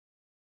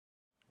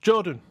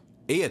Jordan,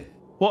 Ian.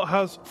 what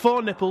has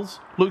 4 nipples,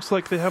 looks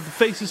like they have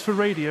faces for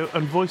radio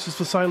and voices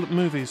for silent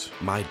movies?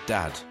 My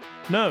dad.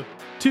 No.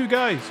 2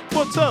 guys,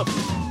 what's up?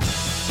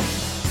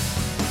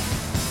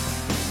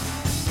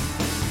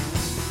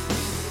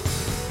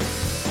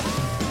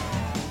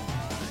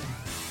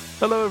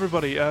 Hello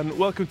everybody, and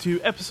welcome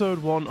to episode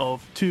 1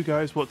 of 2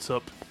 Guys What's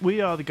Up.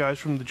 We are the guys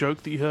from the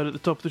joke that you heard at the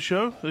top of the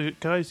show, the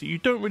guys that you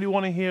don't really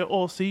want to hear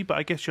or see, but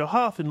I guess you're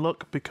half in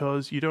luck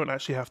because you don't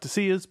actually have to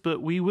see us,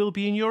 but we will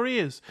be in your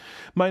ears.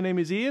 My name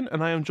is Ian,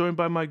 and I am joined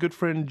by my good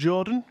friend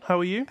Jordan. How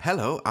are you?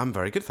 Hello, I'm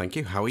very good, thank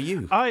you. How are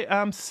you? I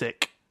am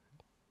sick.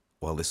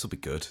 Well, this will be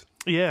good.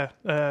 Yeah,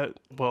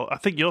 well, I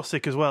think you're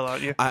sick as well,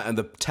 aren't you? And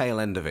the tail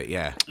end of it,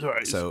 yeah.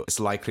 Right. So it's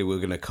likely we're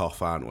going to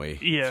cough, aren't we,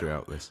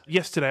 throughout this?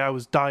 Yesterday I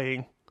was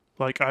dying.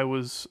 Like, I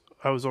was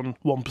on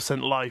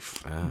 1%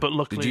 life, but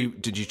luckily...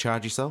 Did you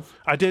charge yourself?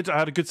 I did. I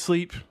had a good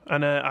sleep,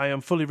 and I am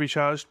fully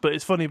recharged. But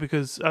it's funny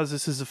because as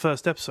this is the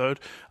first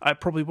episode, I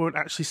probably won't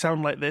actually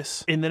sound like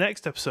this in the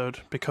next episode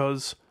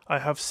because I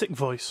have sick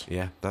voice.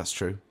 Yeah, that's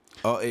true.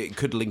 Oh, it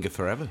could linger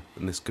forever,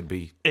 and this could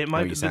be It how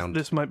might. you sound.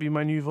 This might be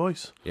my new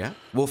voice. Yeah,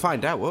 we'll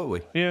find out, won't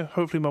we? Yeah.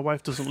 Hopefully, my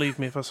wife doesn't leave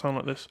me if I sound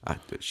like this.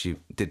 She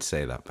did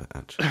say that, but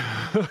actually,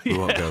 we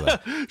won't go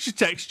there. She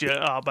texts you.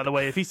 Oh, by the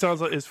way, if he sounds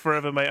like this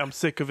forever, mate, I'm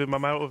sick of him.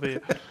 I'm out of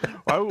here.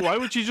 Why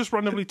would she just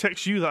randomly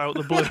text you that out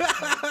of the blue?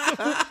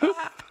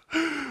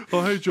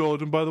 Oh, hey,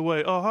 Jordan, by the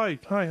way. Oh, hi,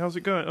 how's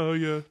it going? Oh,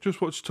 yeah,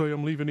 just wanted to tell you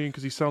I'm leaving Ian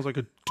because he sounds like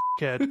a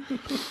dickhead.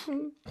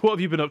 What have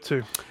you been up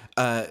to?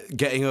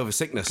 Getting over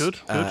sickness. Good.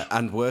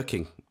 And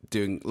working.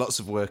 Doing lots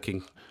of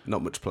working,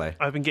 not much play.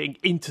 I've been getting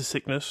into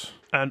sickness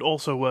and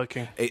also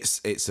working.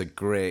 It's a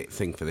great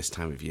thing for this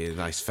time of year.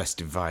 Nice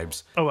festive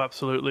vibes. Oh,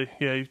 absolutely.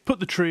 Yeah, you put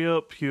the tree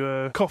up,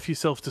 you cough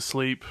yourself to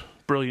sleep.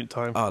 Brilliant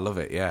time. Oh, I love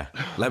it, yeah.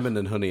 Lemon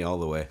and honey all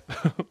the way.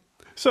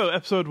 So,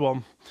 episode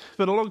 1. It's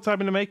been a long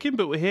time in the making,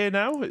 but we're here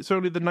now. It's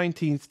only the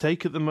 19th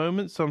take at the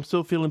moment, so I'm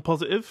still feeling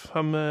positive.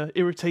 I'm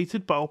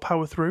irritated, but I'll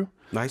power through.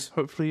 Nice.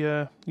 Hopefully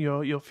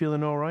you're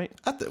feeling all right.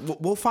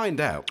 We'll find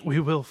out.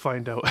 We will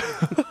find out.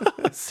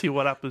 Let's see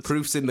what happens.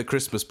 Proof's in the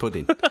Christmas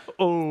pudding.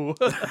 Oh,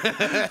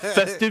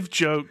 festive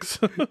jokes.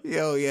 Oh,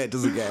 yeah, it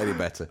doesn't get any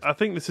better. I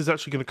think this is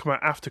actually going to come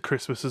out after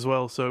Christmas as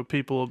well, so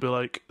people will be,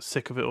 like,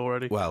 sick of it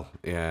already. Well,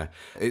 yeah.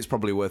 It's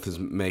probably worth us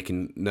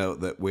making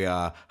note that we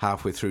are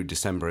halfway through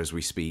December as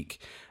we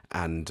speak,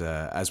 and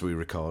as we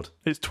record.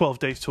 It's 12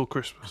 days till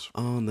Christmas.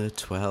 On the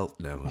 12th...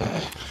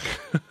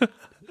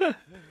 No.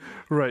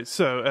 Right,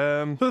 so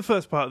for the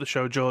first part of the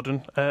show,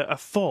 Jordan, I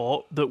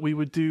thought that we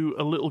would do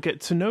a little get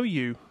to know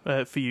you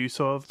for you.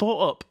 So I've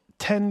thought up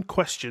 10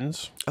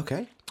 questions.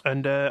 Okay.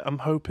 And I'm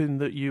hoping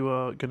that you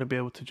are going to be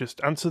able to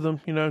just answer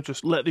them, you know,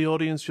 just let the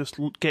audience just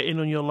get in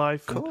on your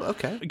life. Cool,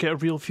 okay. Get a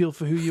real feel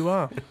for who you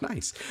are.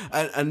 Nice.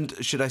 And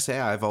should I say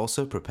I've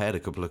also prepared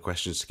a couple of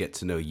questions to get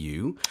to know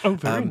you. Oh,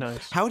 very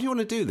nice. How do you want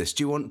to do this?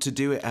 Do you want to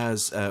do it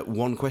as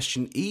one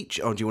question each,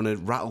 or do you want to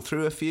rattle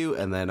through a few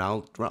and then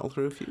I'll rattle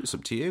through a few? It's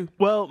up to you.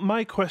 Well,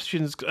 my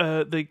questions,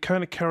 they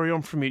kind of carry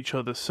on from each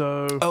other,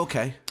 so...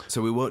 Okay,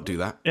 so we won't do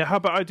that. Yeah, how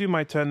about I do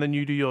my turn, then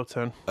you do your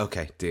turn?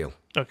 Okay, deal.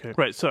 Okay,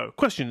 right, so,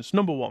 questions.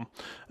 Number 1.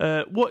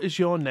 What is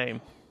your name?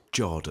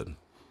 Jordan.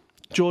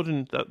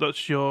 Jordan,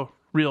 that's your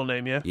real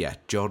name, yeah? Yeah,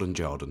 Jordan.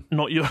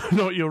 Not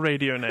your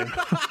radio name.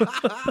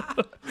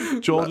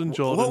 Jordan.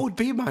 What would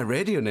be my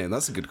radio name?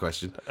 That's a good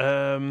question.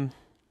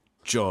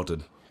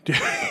 Jordan.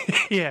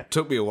 Yeah.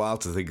 Took me a while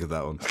to think of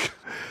that one.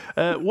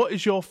 What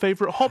is your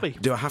favourite hobby?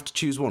 Do I have to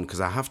choose one?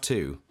 Because I have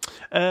two.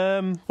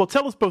 Well,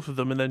 tell us both of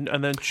them,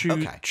 and then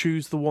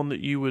choose the one that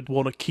you would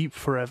want to keep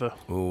forever.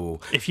 Oh.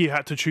 If you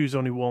had to choose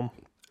only one.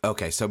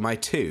 Okay, so my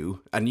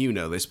two, and you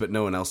know this, but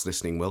no one else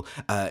listening will,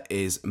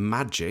 is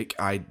magic.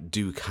 I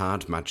do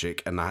card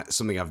magic, and that's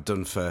something I've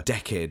done for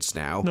decades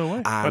now. No way,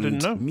 and I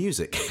didn't know.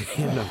 Music.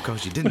 No, of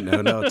course you didn't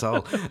know, no at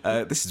all.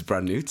 This is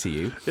brand new to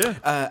you.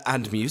 Yeah.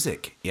 And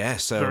music, yeah.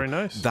 So very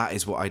nice. That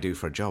is what I do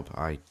for a job.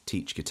 I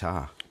teach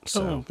guitar.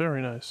 So. Oh,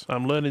 very nice.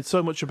 I'm learning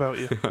so much about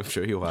you. I'm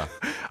sure you are.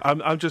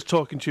 I'm just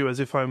talking to you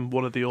as if I'm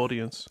one of the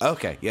audience.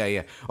 Okay,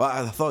 yeah. Well,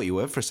 I thought you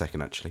were for a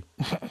second, actually.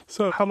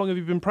 So, how long have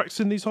you been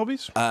practicing these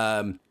hobbies?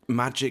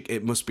 Magic,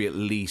 it must be at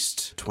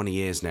least 20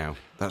 years now.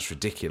 That's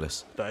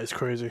ridiculous. That is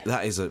crazy.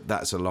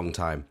 That's a long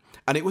time.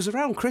 And it was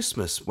around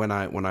Christmas when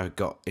I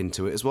got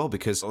into it as well,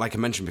 because like I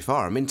mentioned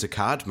before, I'm into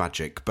card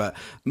magic, but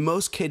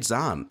most kids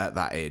aren't at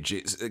that age.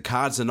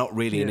 Cards are not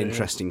really an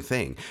interesting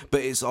thing,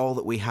 but it's all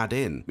that we had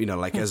in, you know,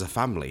 like as a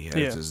family.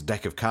 It was a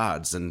deck of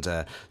cards, and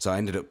so I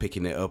ended up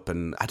picking it up,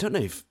 and I don't know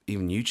if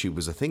even YouTube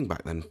was a thing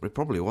back then. It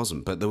probably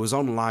wasn't, but there was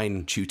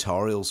online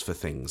tutorials for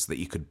things that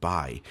you could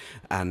buy,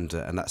 and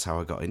that's how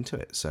I got into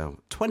it. So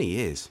 20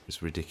 years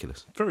is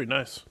ridiculous. Very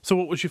nice. So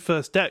what was your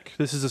first deck?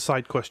 This is a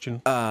side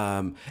question.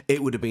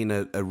 It would have been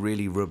a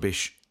really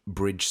rubbish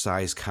bridge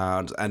size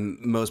card, and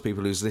most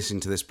people who's listening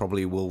to this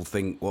probably will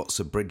think, what's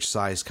a bridge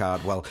size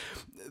card? Well,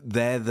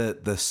 they're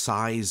the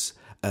size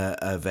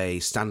of a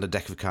standard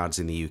deck of cards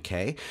in the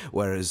UK,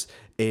 whereas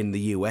in the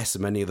US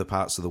and many other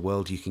parts of the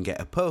world you can get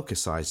a poker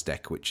size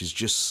deck, which is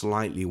just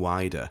slightly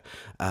wider,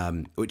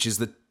 which is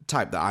the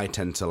type that I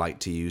tend to like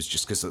to use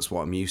just because that's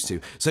what I'm used to.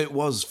 So it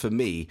was, for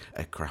me,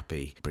 a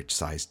crappy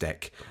bridge-sized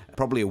deck.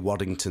 Probably a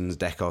Waddington's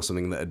deck or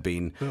something that had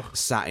been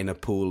sat in a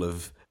pool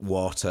of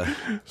water.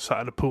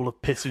 Sat in a pool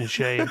of piss and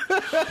shame.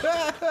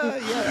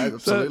 Yeah,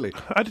 absolutely.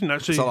 I didn't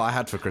actually... That's all I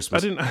had for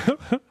Christmas.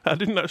 I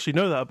didn't actually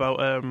know that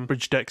about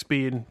bridge decks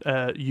being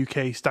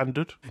UK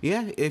standard.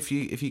 Yeah, if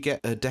you get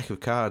a deck of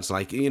cards,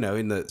 like,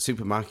 in the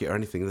supermarket or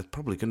anything, they're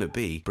probably going to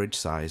be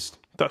bridge-sized.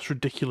 That's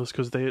ridiculous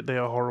because they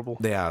are horrible.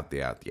 They are,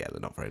 yeah, they're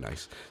not very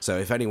nice. So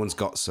if anyone's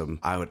got some,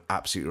 I would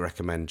absolutely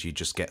recommend you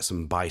just get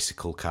some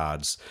bicycle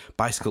cards.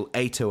 Bicycle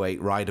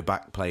 808 rider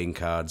back playing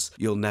cards.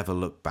 You'll never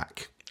look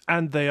back.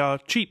 And they are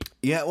cheap.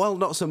 Yeah, well,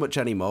 not so much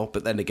anymore,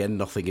 but then again,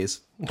 nothing is.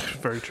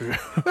 Very true.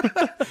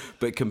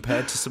 But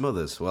compared to some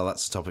others, well,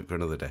 that's a topic for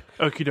another day.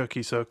 Okie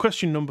dokie, so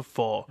question number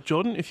 4.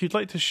 Jordan, if you'd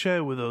like to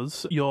share with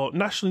us your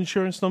national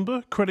insurance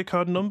number, credit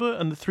card number,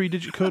 and the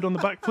 3-digit code on the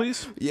back,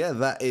 please. Yeah,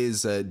 that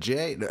is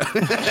J. No.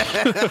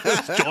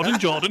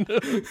 Jordan.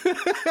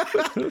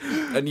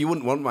 And you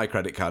wouldn't want my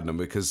credit card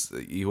number because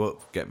you won't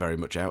get very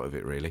much out of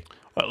it, really.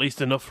 At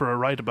least enough for a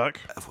rider back.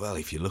 Well,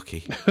 if you're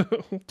lucky.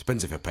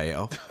 Depends if I pay it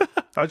off.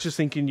 I was just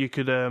thinking you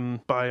could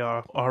buy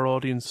our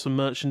audience some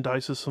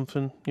merchandise or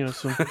something.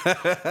 Some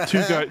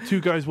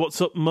two guys what's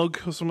up mug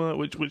or something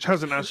like that, which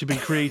hasn't actually been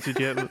created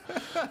yet.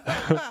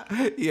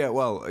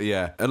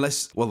 Yeah.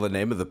 Unless, the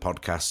name of the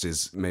podcast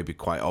is maybe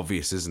quite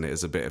obvious, isn't it?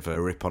 As a bit of a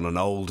rip on an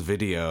old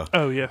video.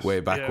 Oh, yes.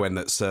 Way back when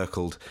that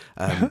circled.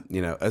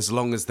 As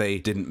long as they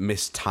didn't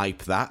mistype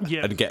that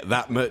and get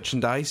that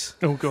merchandise.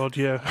 Oh, God,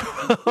 yeah.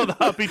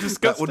 That'd be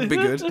disgusting. That wouldn't be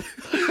good.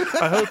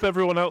 I hope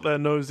everyone out there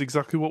knows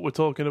exactly what we're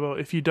talking about.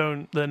 If you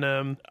don't, then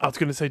I was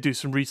going to say do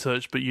some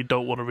research, but you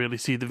don't want to really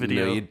see the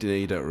video. No,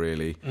 you don't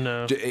really.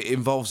 No. It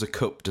involves a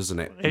cup, doesn't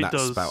it? It That's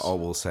does. about all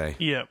we'll say.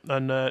 Yeah,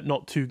 and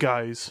not 2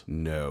 guys.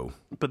 No.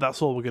 But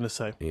that's all we're going to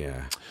say.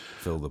 Yeah.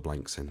 Fill the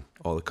blanks in.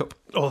 Or the cup.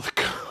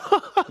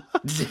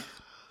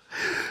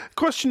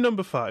 Question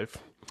number 5.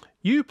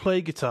 You play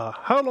guitar.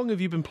 How long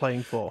have you been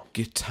playing for?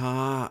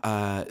 Guitar,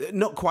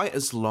 not quite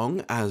as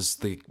long as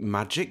the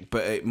Magic,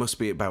 but it must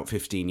be about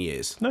 15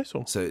 years. Nice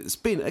one. So it's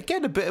been,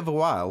 again, a bit of a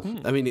while.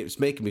 I mean, it's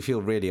making me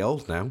feel really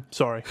old now.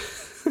 Sorry.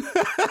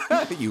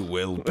 You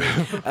will be.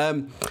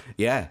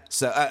 Yeah,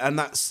 so, and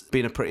that's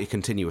been a pretty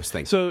continuous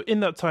thing. So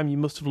in that time, you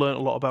must have learned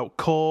a lot about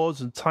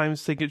chords and time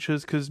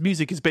signatures, because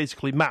music is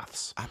basically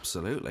maths.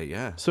 Absolutely,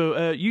 yeah.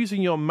 So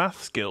using your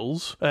math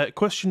skills,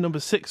 question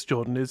number 6,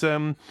 Jordan, is...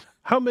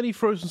 how many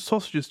frozen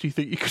sausages do you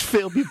think you could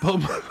fit up your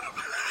bum?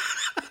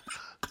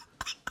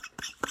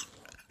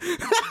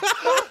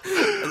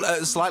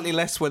 Slightly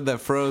less when they're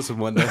frozen.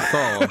 When they're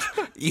thawed,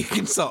 you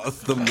can sort of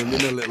thumb them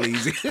in a little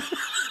easier.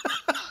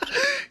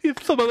 You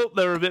thumb them up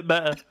there a bit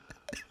better.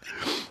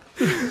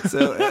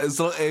 So,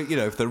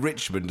 if they're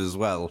Richmond as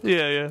well.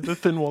 Yeah, the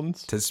thin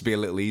ones. Tends to be a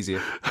little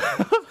easier.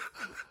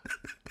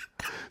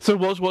 So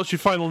what's your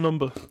final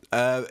number?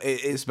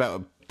 It's about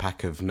a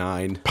pack of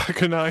 9.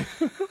 Pack of 9.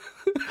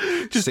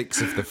 Just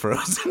 6 of the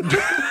frozen.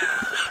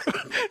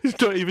 Just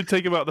don't even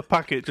take them out of the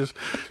packet. Just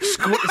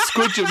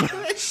squidge them.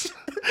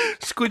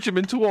 Squidge them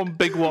into one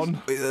big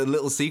one. The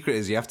little secret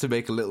is you have to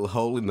make a little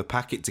hole in the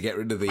packet to get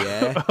rid of the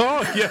air.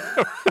 Oh,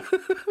 yeah.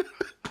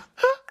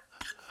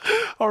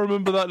 I'll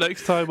remember that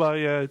next time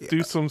I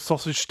do some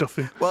sausage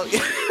stuffing. Well,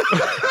 yeah.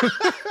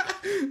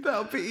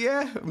 That'll be,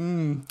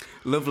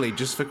 lovely,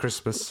 just for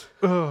Christmas.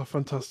 Oh,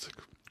 fantastic.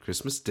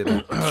 Christmas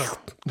dinner.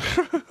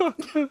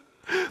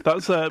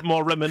 That's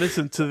more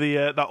reminiscent to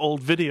the that old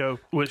video,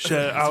 which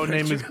our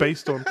name is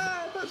based on.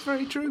 That's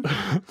very true.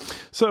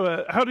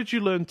 So, how did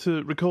you learn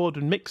to record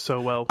and mix so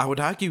well? I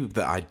would argue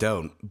that I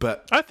don't,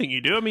 but... I think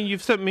you do. I mean,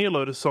 you've sent me a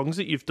load of songs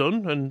that you've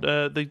done, and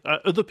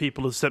other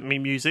people have sent me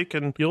music,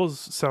 and yours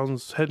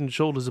sounds head and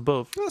shoulders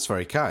above. That's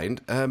very kind.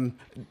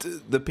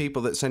 The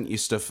people that sent you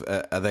stuff,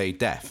 are they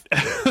deaf?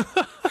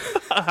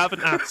 I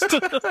haven't asked.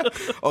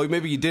 Or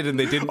maybe you did and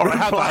they didn't. Or I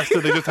have asked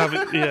and they just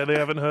haven't. Yeah, they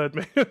haven't heard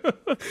me.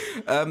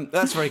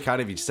 That's very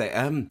kind of you to say.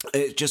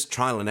 It's just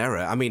trial and error.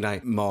 I mean,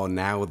 more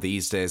now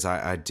these days.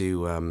 I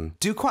do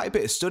quite a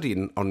bit of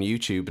studying on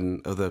YouTube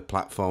and other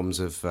platforms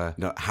of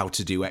how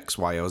to do X,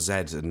 Y, or Z,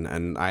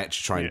 and I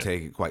actually try and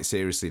take it quite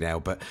seriously now.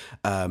 But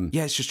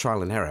it's just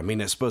trial and error. I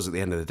mean, I suppose at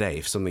the end of the day,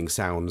 if something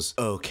sounds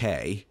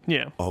okay,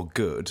 or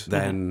good,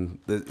 then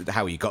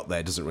how you got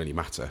there doesn't really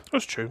matter.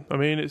 That's true. I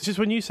mean, it's just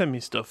when you send me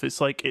stuff,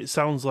 it's like it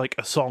sounds like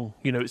a song.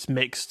 You know, it's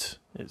mixed,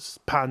 it's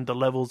panned, the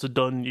levels are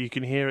done, you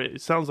can hear it.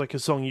 It sounds like a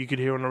song you could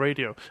hear on the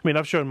radio. I mean,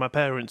 I've shown my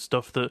parents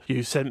stuff that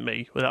you sent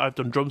me that I've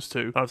done drums to.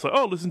 And I was like,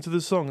 oh, listen to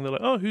this song. And they're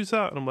like, oh, who's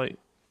that? And I'm like,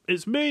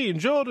 it's me and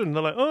Jordan. And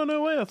they're like, oh,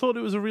 no way, I thought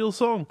it was a real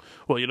song.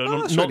 Well, you know,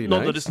 not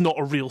that it's not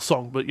a real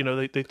song, but, you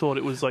know, they thought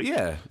it was like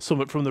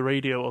something from the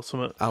radio or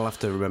something. I'll have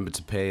to remember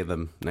to pay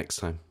them next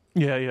time.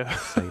 Yeah.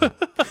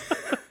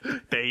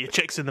 There, your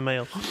check's in the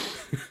mail.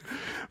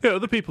 Yeah,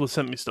 other people have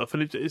sent me stuff,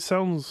 and it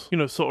sounds, you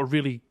know, sort of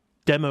really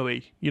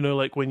demo-y,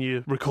 like when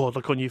you record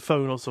like on your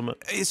phone or something.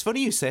 It's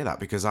funny you say that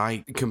because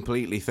I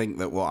completely think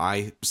that what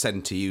I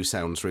send to you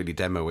sounds really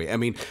demo-y. I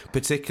mean,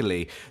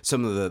 particularly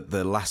some of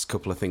the last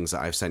couple of things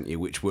that I've sent you,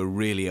 which were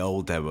really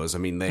old demos. I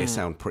mean, they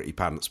sound pretty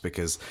pants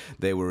because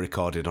they were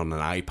recorded on an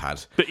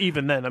iPad. But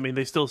even then, I mean,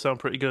 they still sound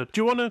pretty good.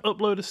 Do you want to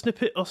upload a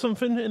snippet or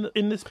something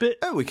in this bit?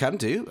 Oh, we can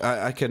do.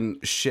 I can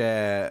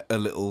share a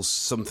little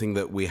something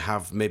that we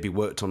have maybe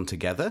worked on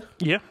together.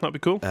 Yeah, that'd be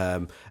cool.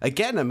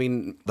 Again, I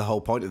mean, the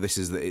whole point of this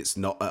is that it's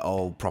not at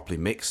all properly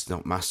mixed,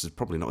 not mastered,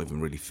 probably not even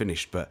really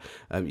finished, but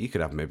you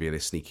could have maybe a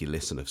sneaky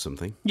listen of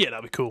something. Yeah,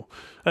 that'd be cool.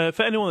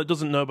 For anyone that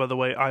doesn't know, by the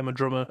way, I'm a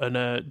drummer,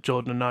 and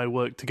Jordan and I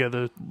work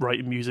together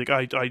writing music.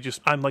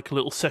 I'm like a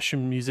little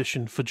session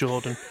musician for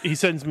Jordan. He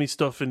sends me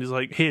stuff and he's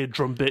like, "Here,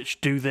 drum bitch,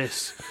 do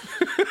this."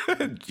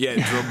 Yeah,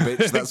 drum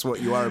bitch, that's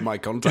what you are in my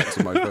contacts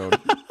on my phone.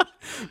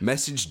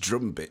 Message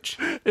drum bitch.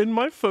 In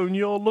my phone,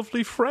 your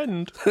lovely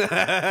friend.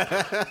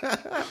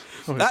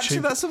 Actually,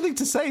 that's something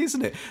to say,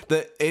 isn't it?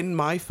 That in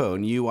my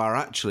phone, you are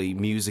actually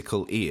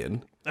musical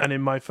Ian. And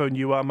in my phone,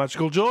 you are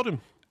magical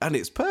Jordan. And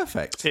it's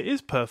perfect. It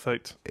is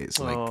perfect. It's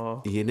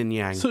like yin and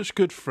yang. Such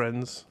good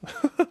friends.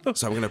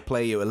 So I'm going to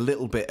play you a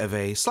little bit of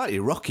a slightly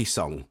rocky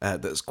song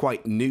that's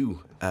quite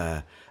new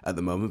at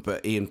the moment,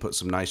 but Ian put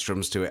some nice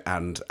drums to it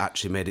and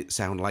actually made it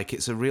sound like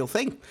it's a real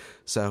thing.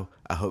 So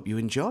I hope you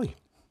enjoy.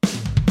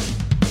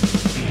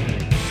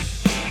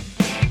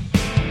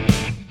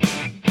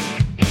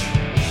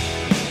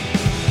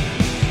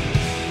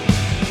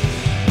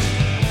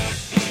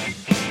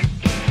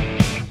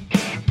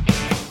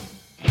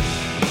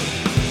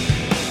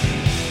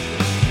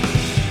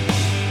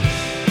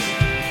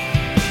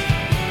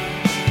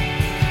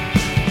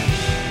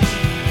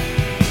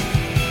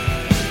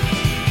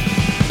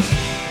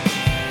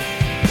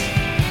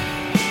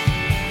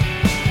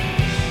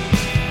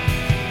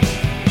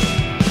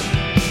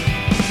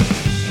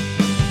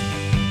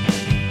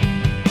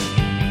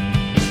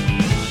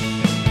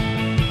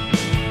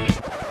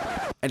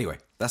 Anyway,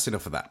 that's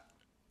enough of that.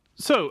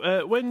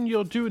 So, when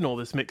you're doing all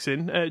this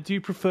mixing, do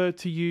you prefer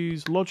to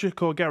use Logic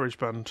or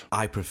GarageBand?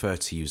 I prefer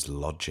to use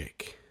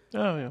Logic.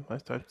 Oh, yeah, I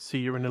see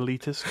you're an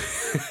elitist.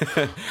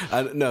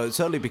 No,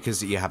 it's only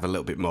because you have a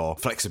little bit more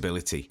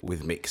flexibility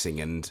with mixing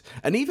and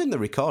even the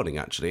recording,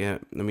 actually. I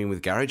mean,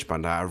 with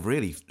GarageBand, I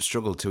really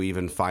struggled to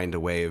even find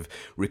a way of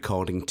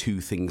recording two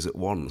things at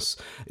once.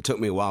 It took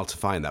me a while to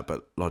find that,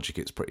 but Logic,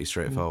 it's pretty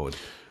straightforward.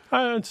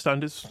 I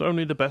understand. It's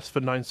only the best for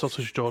 9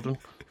 sausage Jordan.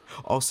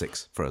 Or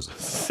 6 frozen.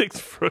 6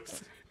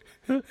 frozen.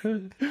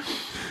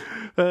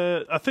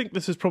 I think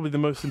this is probably the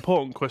most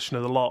important question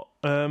of the lot.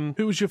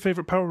 Who was your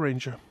favourite Power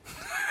Ranger?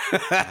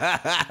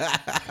 I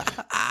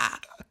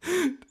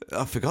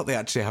forgot they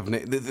actually have...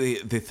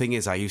 The thing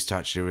is, I used to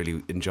actually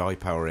really enjoy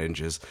Power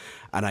Rangers,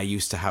 and I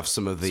used to have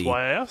some of the... That's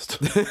why I asked.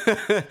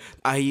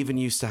 I even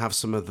used to have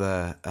some of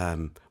the...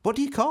 what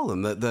do you call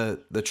them?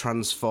 The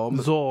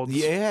Transformers? Zords.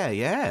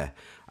 Yeah.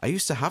 I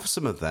used to have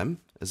some of them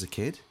as a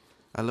kid.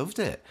 I loved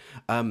it.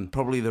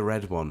 Probably the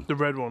red one. The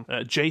red one.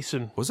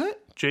 Jason. Was it?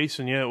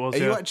 Jason, yeah, it was. Are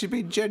you actually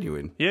being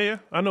genuine? Yeah.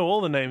 I know all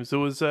the names. There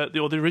was the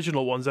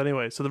original ones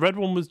anyway. So the red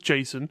one was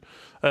Jason.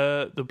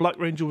 The Black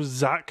Ranger was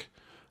Zach.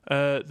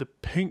 The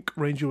Pink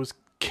Ranger was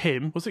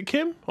Kim. Was it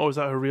Kim? Or was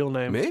that her real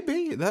name?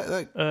 Maybe.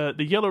 The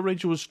Yellow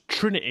Ranger was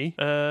Trinity.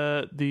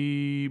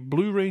 The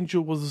Blue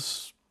Ranger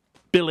was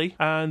Billy,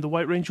 and the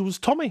White Ranger was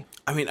Tommy.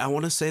 I mean, I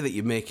want to say that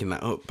you're making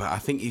that up, but I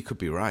think you could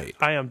be right.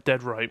 I am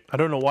dead right. I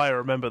don't know why I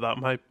remember that.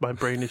 My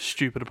brain is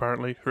stupid,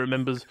 apparently. It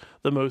remembers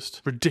the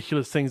most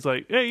ridiculous things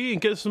like, "Hey, Ian,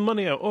 get some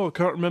money out." "Oh, I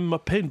can't remember my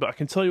PIN, but I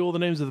can tell you all the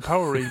names of the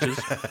Power Rangers."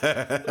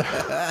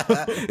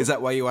 Is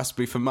that why you asked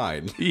me for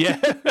mine? Yeah.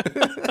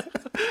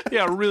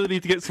 Yeah, I really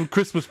need to get some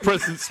Christmas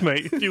presents,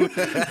 mate. You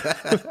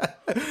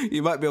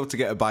might be able to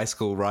get a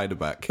bicycle rider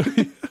back.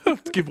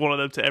 Give one of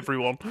them to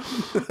everyone.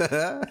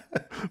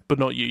 But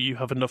not you. You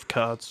have enough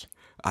cards.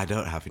 I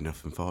don't have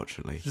enough,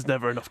 unfortunately. There's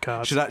never enough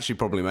cards. Should actually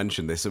probably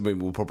mention this. I mean,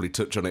 we'll probably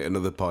touch on it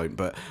another point,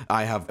 but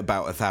I have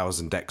about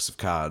 1,000 decks of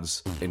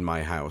cards in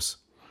my house.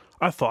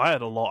 I thought I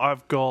had a lot.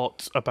 I've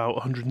got about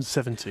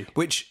 170.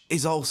 Which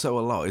is also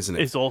a lot, isn't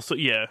it? It's also,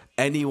 yeah.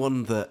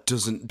 Anyone that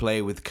doesn't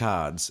play with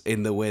cards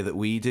in the way that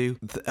we do,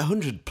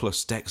 100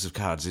 plus decks of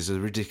cards is a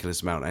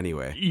ridiculous amount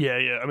anyway.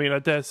 Yeah. I mean, I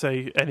dare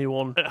say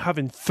anyone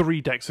having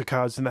 3 decks of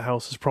cards in the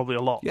house is probably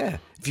a lot. Yeah.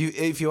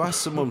 If you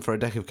ask someone for a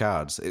deck of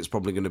cards, it's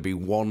probably going to be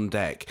one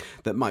deck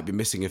that might be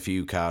missing a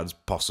few cards,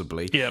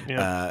 possibly.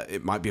 Yeah.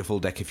 It might be a full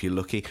deck if you're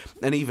lucky.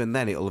 And even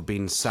then, it'll have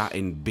been sat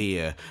in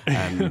beer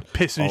and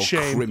piss and all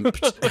shame.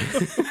 Crimped.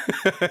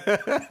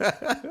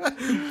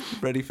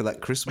 Ready for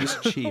that Christmas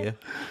cheer.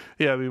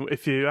 Yeah, I mean,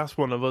 if you ask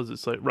one of us,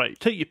 it's like, right,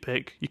 take your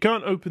pick. You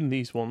can't open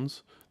these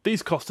ones.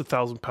 These cost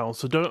 £1,000,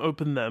 so don't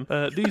open them.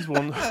 These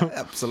ones...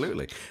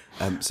 Absolutely.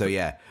 So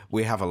yeah,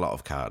 we have a lot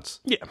of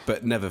cards. Yeah.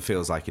 But never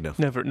feels like enough.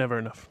 Never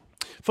enough.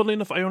 Funnily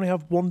enough, I only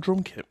have 1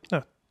 drum kit.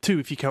 No, 2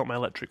 if you count my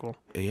electric one.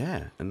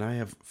 Yeah, and I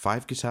have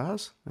 5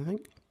 guitars, I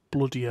think.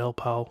 Bloody hell,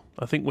 pal.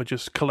 I think we're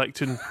just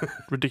collecting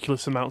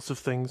ridiculous amounts of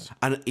things.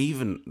 And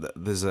even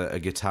there's a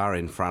guitar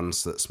in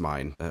France that's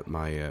mine at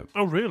my...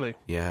 Oh, really?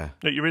 Yeah.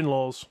 At your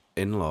in-laws?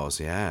 In-laws,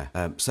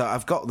 yeah. So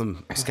I've got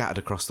them scattered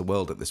across the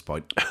world at this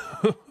point,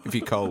 if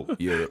you call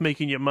Europe.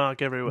 Making your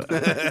mark everywhere.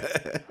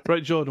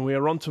 Right, Jordan, we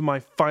are on to my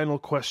final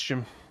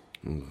question.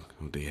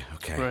 Oh dear,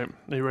 okay. Right,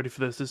 are you ready for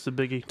this? This is a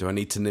biggie. Do I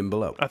need to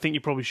nimble up? I think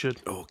you probably should.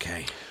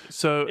 Okay.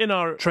 So, in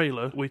our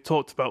trailer, we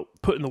talked about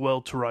putting the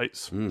world to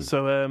rights.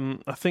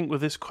 So, I think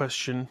with this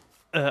question,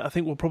 I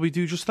think we'll probably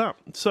do just that.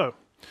 So,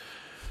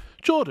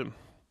 Jordan,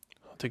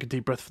 I'll take a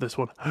deep breath for this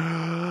one.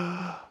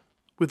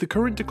 With the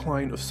current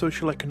decline of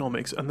social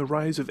economics and the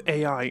rise of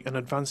AI and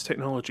advanced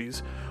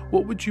technologies,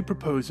 what would you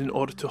propose in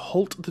order to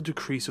halt the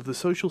decrease of the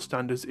social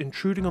standards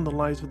intruding on the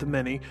lives of the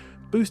many,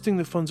 boosting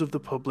the funds of the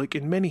public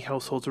in many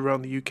households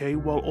around the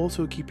UK, while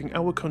also keeping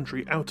our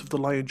country out of the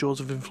lion jaws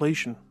of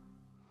inflation?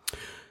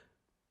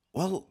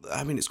 Well,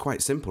 I mean, it's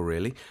quite simple,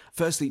 really.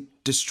 Firstly,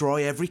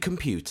 destroy every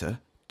computer,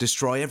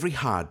 destroy every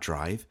hard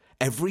drive,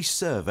 every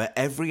server,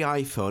 every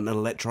iPhone and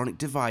electronic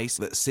device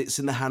that sits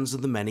in the hands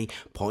of the many,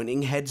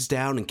 pointing heads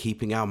down and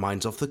keeping our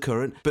minds off the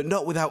current, but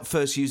not without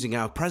first using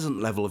our present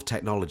level of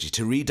technology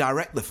to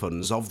redirect the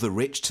funds of the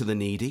rich to the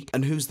needy.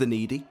 And who's the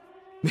needy?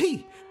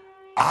 Me!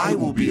 I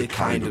will be a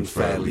kind and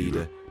fair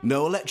leader.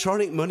 No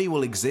electronic money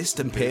will exist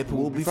and paper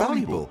will be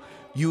valuable.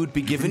 You would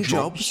be given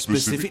jobs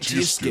specific to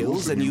your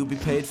skills and you would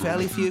be paid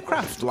fairly for your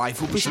craft. Life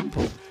will be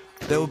simple.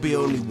 There will be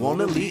only one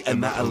elite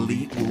and that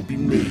elite will be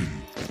me.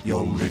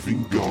 Your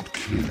living God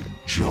King,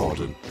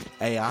 Jordan.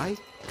 AI?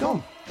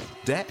 Gone.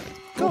 Debt?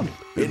 Gone.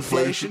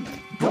 Inflation?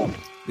 Gone.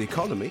 The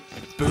economy?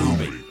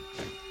 Booming.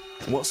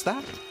 What's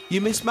that?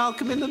 You miss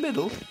Malcolm in the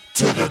Middle?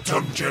 To the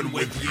dungeon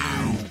with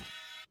you!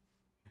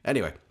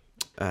 Anyway,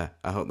 I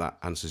hope that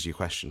answers your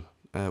question.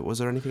 Was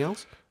there anything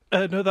else?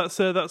 No,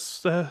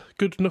 that's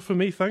good enough for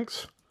me,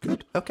 thanks.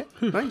 Good. Okay,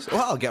 nice.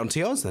 Well, I'll get on to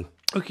yours then.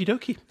 Okie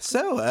dokie.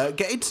 So,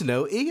 getting to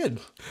know Ian.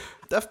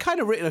 I've kind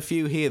of written a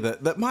few here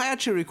that might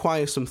actually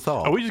require some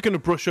thought. Are we just going to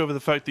brush over the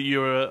fact that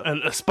you're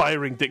an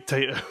aspiring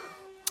dictator?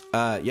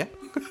 Yeah.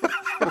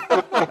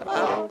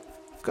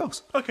 Of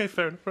course. Okay,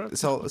 fair enough.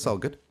 It's all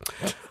good.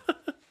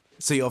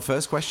 So your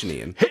first question,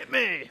 Ian. Hit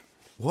me!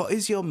 What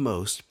is your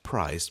most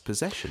prized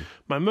possession?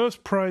 My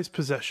most prized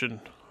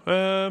possession?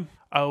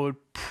 I would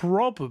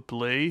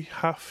probably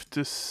have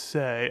to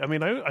say... I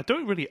mean, I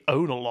don't really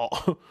own a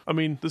lot. I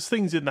mean, there's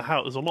things in the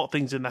house. There's a lot of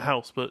things in the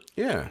house, but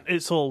yeah,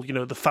 it's all,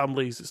 the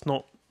family's. It's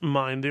not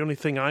mine. The only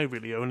thing I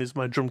really own is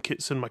my drum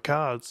kits and my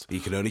cards. You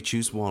can only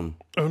choose one.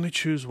 Only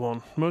choose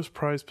one. Most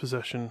prized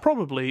possession.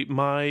 Probably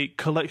my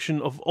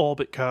collection of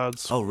Orbit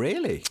cards. Oh,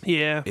 really?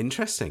 Yeah.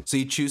 Interesting. So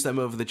you choose them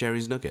over the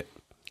Jerry's Nugget?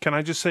 Can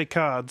I just say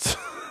cards?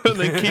 And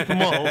then keep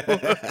them all?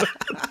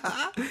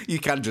 You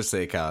can just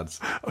say cards.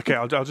 Okay,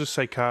 I'll just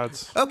say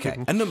cards.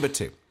 Okay, and number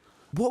 2.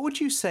 What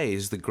would you say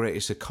is the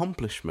greatest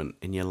accomplishment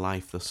in your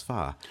life thus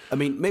far? I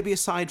mean, maybe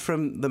aside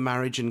from the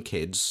marriage and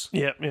kids,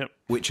 Yep.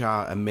 which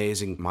are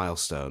amazing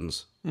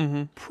milestones.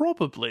 Mm-hmm.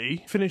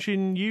 Probably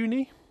finishing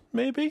uni,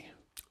 maybe.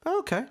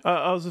 Okay.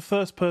 I was the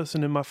first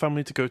person in my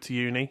family to go to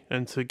uni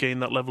and to gain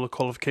that level of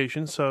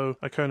qualification, so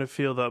I kind of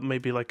feel that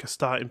maybe like a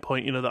starting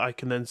point, that I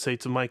can then say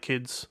to my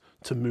kids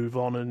to move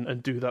on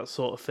and do that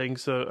sort of thing.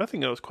 So I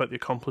think that was quite the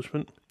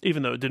accomplishment,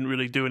 even though it didn't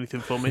really do anything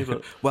for me.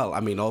 But well, I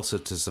mean, also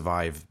to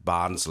survive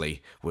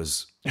Barnsley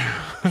was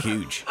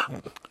huge.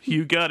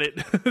 You got it.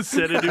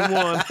 Said it in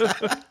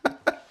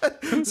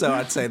one. So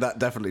I'd say that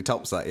definitely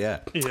tops that, yeah.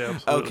 Yeah,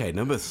 absolutely. Okay,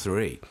 number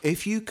 3.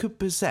 If you could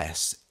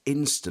possess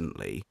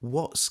instantly,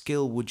 what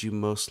skill would you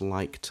most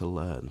like to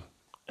learn?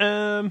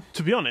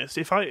 To be honest,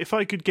 if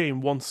I could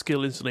gain one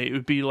skill instantly, it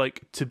would be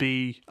like to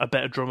be a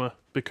better drummer,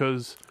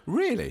 because...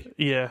 Really?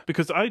 Yeah,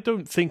 because I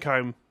don't think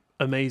I'm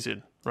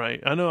amazing,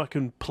 right? I know I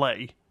can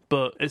play,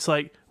 but it's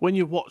like when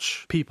you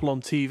watch people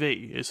on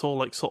TV, it's all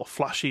like sort of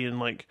flashy and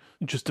like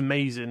just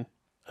amazing.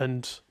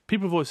 And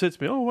people have always said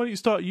to me, "Oh, why don't you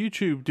start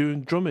YouTube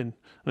doing drumming?"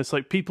 And it's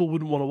like people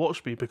wouldn't want to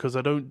watch me because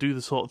I don't do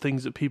the sort of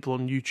things that people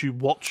on YouTube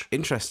watch.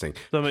 Interesting.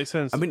 Does that make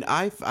sense? I mean,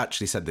 I've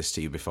actually said this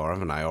to you before,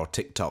 haven't I? Or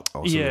TikTok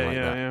or something like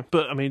that. Yeah.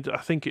 But I mean, I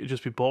think it'd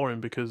just be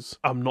boring because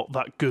I'm not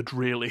that good,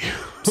 really.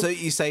 So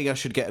you're saying I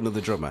should get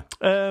another drummer?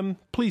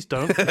 Please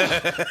don't.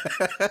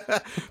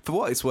 For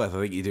what it's worth,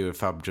 I think you do a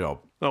fab job.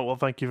 Oh, well,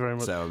 thank you very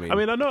much. So,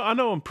 I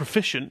know I'm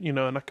proficient,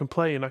 and I can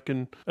play and I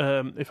can,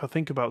 if I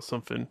think about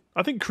something.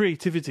 I think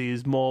creativity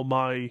is more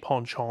my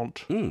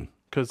penchant.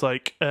 Because, I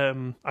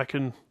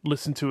can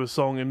listen to a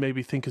song and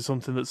maybe think of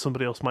something that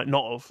somebody else might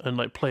not have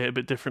and, play it a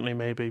bit differently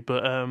maybe.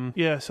 But,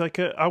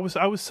 I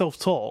was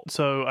self-taught,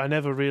 so I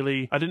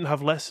didn't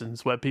have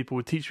lessons where people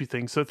would teach me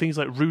things. So things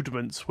like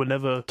rudiments were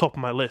never top of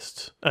my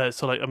list.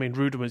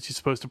 Rudiments you're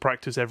supposed to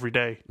practice every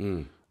day.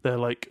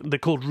 They're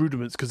called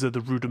rudiments because they're the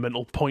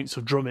rudimental points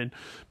of drumming.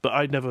 But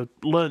I'd never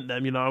learnt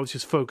them, I was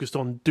just focused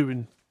on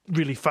doing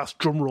really fast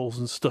drum rolls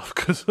and stuff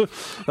because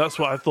that's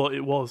what I thought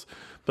it was.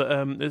 But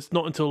it's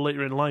not until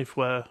later in life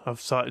where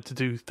I've started to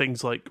do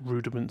things like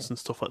rudiments and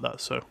stuff like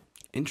that. So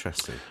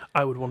Interesting.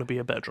 I would want to be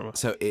a better drummer.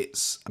 So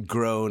it's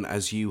grown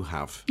as you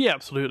have. Yeah,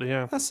 absolutely,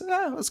 yeah. That's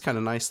kind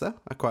of nice, though.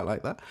 I quite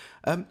like that.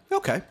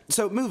 Okay,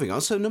 so moving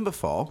on. So number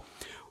 4.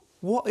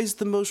 What is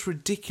the most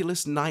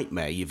ridiculous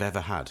nightmare you've ever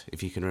had,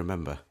 if you can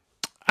remember?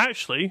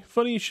 Actually,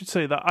 funny you should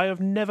say that. I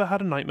have never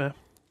had a nightmare.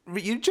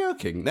 You're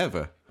joking?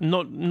 Never?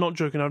 Not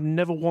joking. I've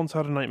never once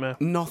had a nightmare.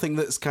 Nothing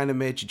that's kind of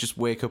made you just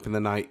wake up in the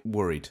night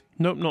worried?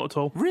 Nope, not at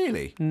all.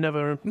 Really?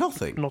 Never.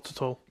 Nothing? Not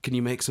at all. Can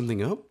you make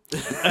something up?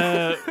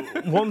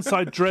 Once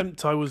I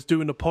dreamt I was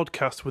doing a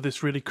podcast with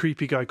this really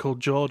creepy guy called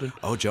Jordan.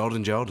 Oh,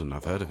 Jordan.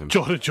 I've heard of him.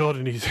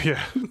 Jordan, he's,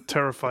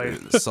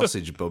 terrifying.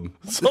 Sausage bum.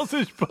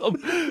 Sausage bum.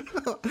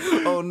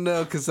 Oh,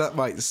 no, because that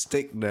might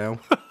stick now.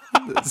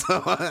 That's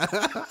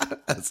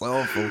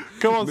awful.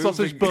 Go on,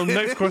 sausage bum.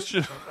 Next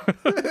question.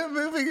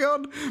 Moving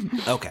on.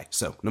 Okay,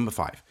 so number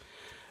 5.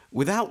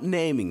 Without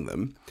naming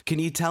them, can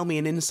you tell me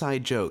an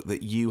inside joke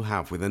that you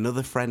have with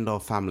another friend or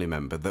family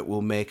member that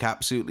will make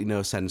absolutely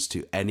no sense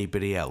to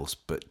anybody else,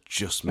 but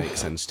just make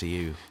sense to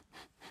you?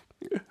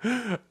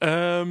 If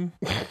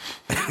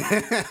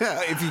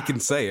you can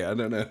say it, I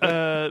don't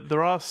know.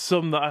 There are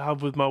some that I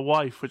have with my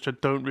wife, which I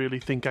don't really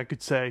think I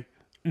could say.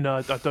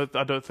 No,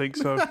 I don't think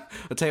so.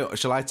 I'll tell you what,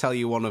 shall I tell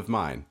you one of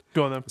mine?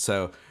 Go on then.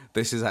 So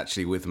this is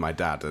actually with my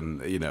dad,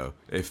 and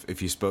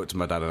if you spoke to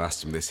my dad and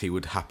asked him this, he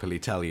would happily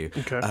tell you.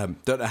 Okay.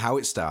 Don't know how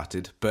it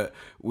started, but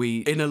we,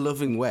 in a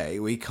loving way,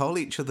 we call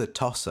each other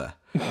Tosser.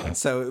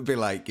 So it would be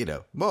like,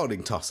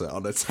 morning Tosser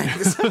on a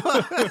text.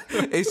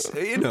 It's,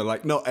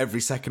 like not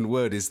every second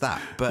word is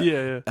that. But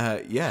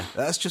yeah,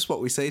 that's just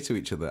what we say to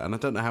each other. And I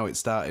don't know how it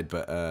started,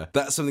 but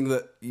that's something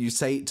that you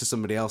say to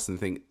somebody else and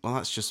think, well,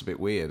 that's just a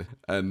bit weird.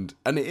 And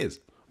it is.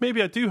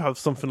 Maybe I do have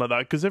something like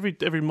that, because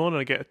every morning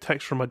I get a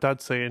text from my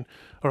dad saying,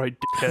 all right,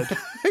 dickhead.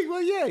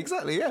 Well, yeah,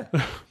 exactly, yeah.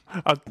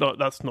 No,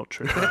 that's not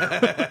true.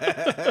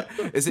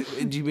 Is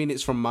it? Do you mean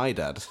it's from my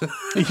dad?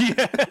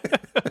 Yeah.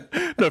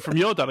 No, from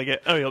your dad I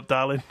get, hurry up,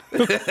 darling.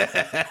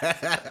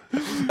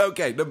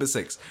 Okay, number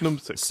 6. Number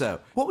 6.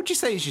 So, what would you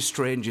say is your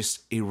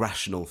strangest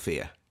irrational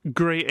fear?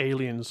 Grey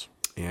aliens.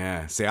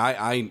 Yeah, see,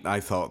 I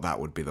thought that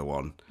would be the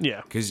one.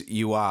 Yeah. Because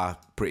you are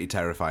pretty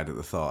terrified at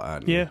the thought,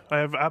 aren't you? Yeah, I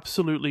have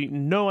absolutely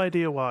no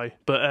idea why.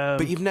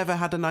 But you've never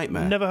had a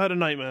nightmare? Never had a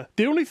nightmare.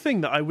 The only thing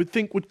that I would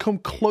think would come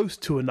close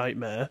to a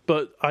nightmare,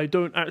 but I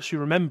don't actually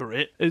remember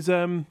it, is...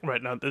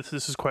 Right, now, this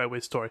is quite a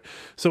weird story.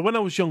 So when I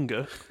was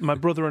younger, my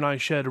brother and I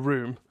shared a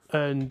room,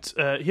 and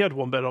he had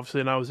one bed,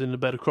 obviously, and I was in the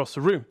bed across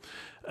the room.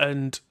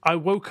 And I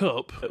woke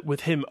up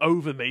with him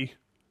over me,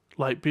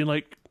 like, being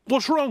like...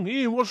 What's wrong,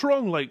 Ian? What's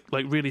wrong? Like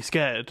really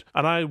scared.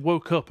 And I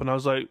woke up and I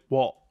was like,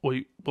 what?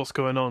 Wait, what's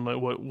going on? Like,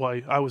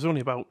 why? I was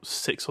only about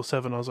 6 or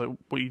 7. I was like,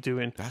 what are you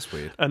doing? That's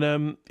weird.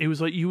 And he was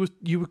like, you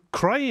were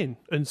crying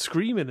and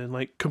screaming and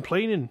like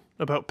complaining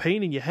about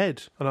pain in your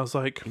head. And I was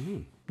like,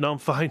 no, I'm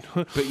fine.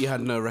 But you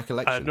had no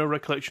recollection? I had no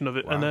recollection of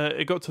it. Wow. And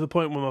it got to the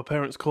point where my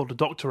parents called a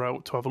doctor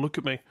out to have a look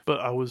at me.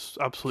 But I was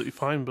absolutely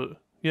fine. But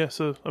yeah,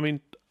 so, I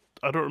mean,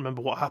 I don't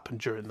remember what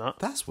happened during that.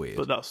 That's weird.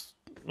 But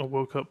I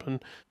woke up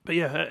but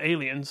yeah,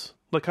 aliens.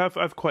 Like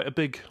I've quite a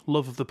big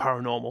love of the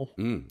paranormal.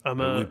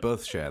 We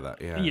both share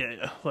that, yeah.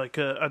 Yeah, like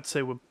I'd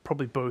say we're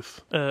probably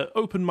both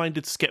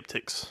open-minded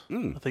skeptics. I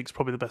think it's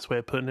probably the best way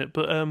of putting it.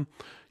 But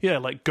yeah,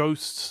 like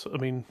ghosts. I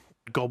mean,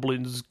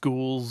 goblins,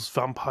 ghouls,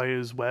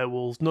 vampires,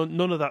 werewolves. None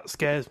of that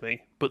scares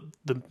me. But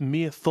the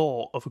mere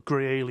thought of a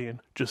grey alien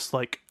just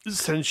like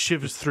sends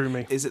shivers through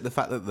me. Is it the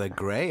fact that they're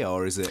grey,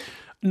 or is it?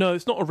 No,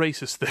 it's not a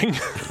racist thing.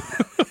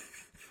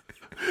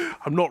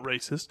 I'm not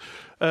racist.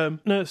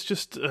 No, it's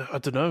just, I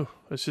don't know.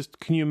 It's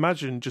just, can you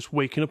imagine just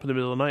waking up in the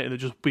middle of the night and there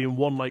just being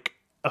one, like,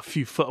 a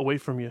few foot away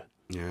from you?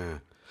 Yeah.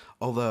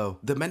 Although,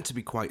 they're meant to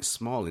be quite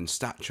small in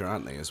stature,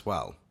 aren't they, as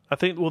well? I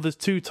think, well, there's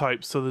 2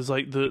 types. So there's,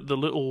 like, the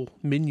little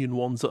minion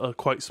ones that are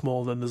quite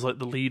small, then there's, like,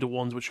 the leader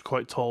ones, which are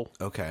quite tall.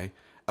 Okay.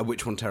 And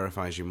which one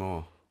terrifies you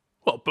more?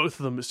 Well, both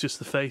of them, it's just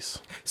the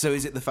face. So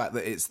is it the fact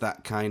that it's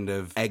that kind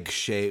of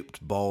egg-shaped,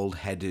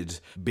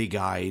 bald-headed,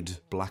 big-eyed,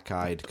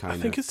 black-eyed kind of...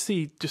 I think it's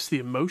just the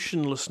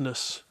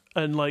emotionlessness.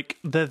 And, like,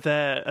 they're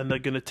there and they're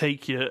going to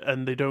take you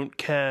and they don't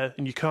care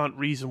and you can't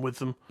reason with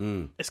them.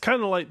 It's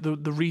kind of like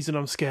the reason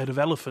I'm scared of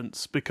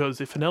elephants,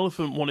 because if an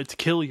elephant wanted to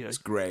kill you... It's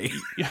grey.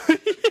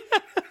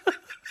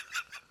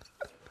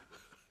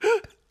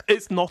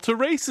 It's not a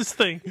racist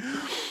thing.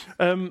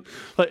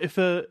 Like if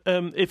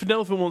an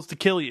elephant wants to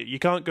kill you, you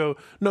can't go,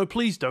 no,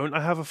 please don't.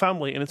 I have a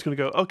family, and it's going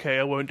to go, okay,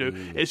 I won't do.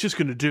 It's just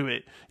going to do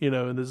it,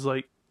 And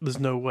there's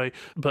no way.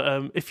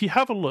 But if you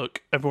have a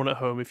look, everyone at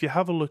home, if you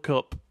have a look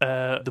up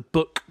the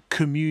book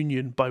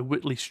Communion by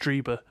Whitley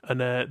Strieber, and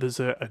there's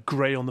a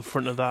grey on the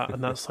front of that,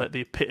 and that's like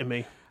the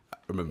epitome. I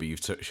remember you've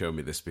shown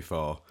me this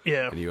before.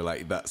 Yeah. And you were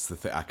like, that's the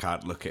thing, I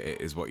can't look at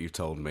it, is what you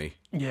told me.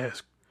 Yeah,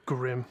 it's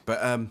grim.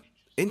 But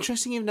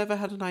interesting you've never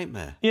had a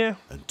nightmare. Yeah.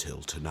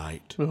 Until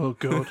tonight. Oh,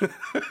 God.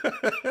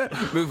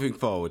 Moving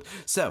forward.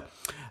 So,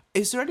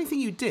 is there anything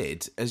you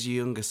did as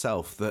your younger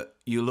self that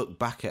you look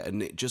back at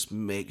and it just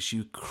makes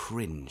you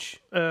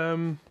cringe?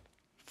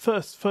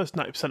 First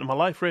 90% of my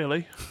life,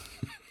 really.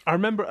 I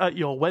remember at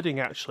your wedding,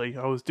 actually,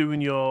 I was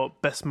doing your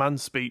best man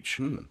speech,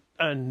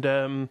 and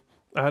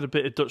I had a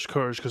bit of Dutch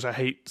courage because I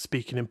hate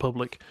speaking in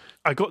public.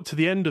 I got to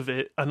the end of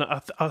it, and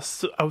I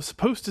was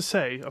supposed to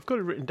say, I've got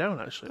it written down,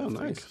 actually. Oh, I think.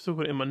 nice. I've still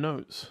got it in my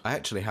notes. I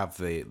actually have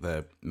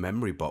the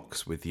memory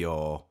box with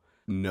your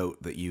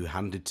note that you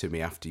handed to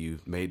me after you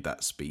made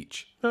that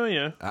speech, Oh,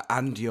 yeah.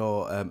 and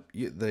your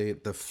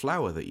the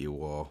flower that you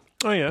wore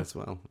Oh, yeah. as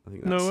well. I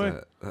think No way.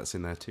 that's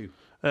in there too.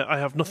 I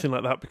have nothing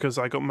like that because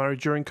I got married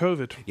during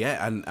COVID.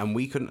 Yeah, and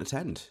we couldn't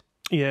attend,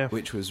 Yeah,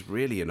 which was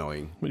really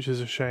annoying. which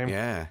is a shame.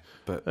 Yeah,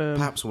 but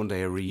perhaps one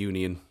day a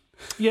reunion.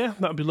 Yeah,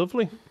 that'd be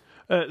lovely.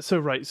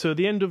 So at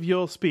the end of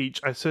your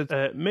speech, I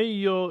said, may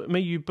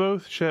you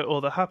both share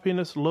all the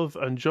happiness, love,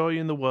 and joy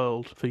in the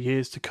world for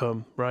years to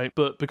come, right?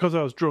 But because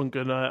I was drunk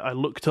and I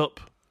looked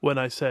up when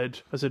I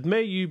said,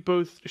 may you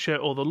both share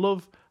all the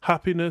love,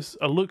 happiness.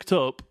 I looked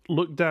up,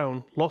 looked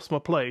down, lost my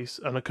place,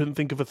 and I couldn't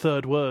think of a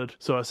third word,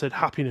 so I said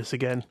happiness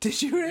again. Did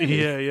you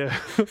really? Yeah.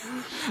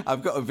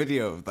 I've got a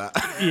video of that.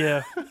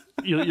 Yeah.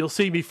 You'll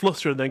see me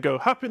fluster and then go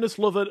happiness,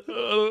 love, and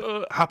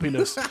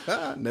happiness.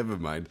 Never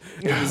mind.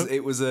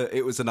 It was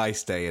a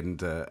nice day,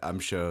 and I'm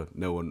sure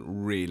no one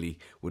really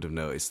would have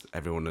noticed.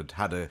 Everyone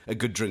had a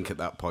good drink at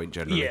that point.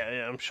 Generally,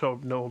 Yeah. I'm sure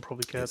no one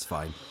probably cares. it's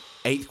fine.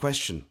 8th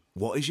question: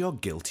 what is your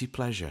guilty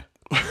pleasure?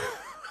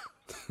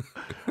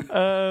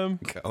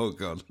 Oh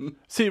God.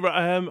 See,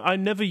 right, I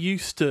never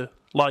used to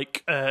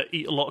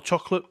eat a lot of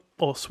chocolate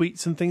or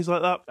sweets and things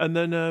like that. And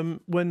then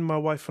when my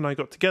wife and I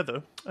got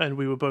together, and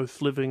we were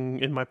both living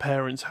in my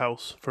parents'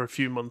 house for a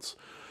few months,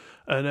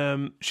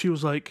 and she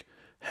was like,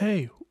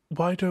 "Hey,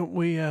 why don't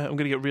we?" I'm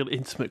going to get real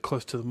intimate,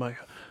 close to the mic.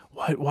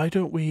 Why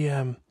don't we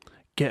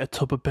get a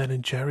tub of Ben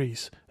and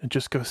Jerry's and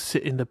just go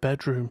sit in the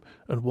bedroom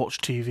and watch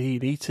TV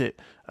and eat it?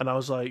 And I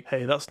was like,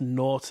 "Hey, that's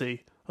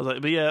naughty." I was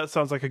like, but yeah, that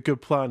sounds like a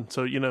good plan.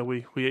 So,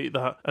 we ate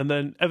that. And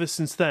then ever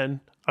since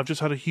then, I've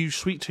just had a huge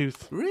sweet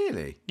tooth.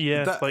 Really?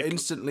 Yeah, That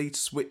instantly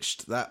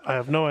switched that. I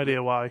have no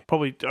idea why.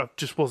 Probably I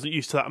just wasn't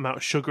used to that amount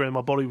of sugar, and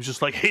my body was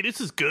just like, hey,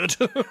 this is good.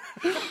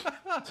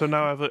 So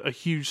now I have a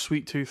huge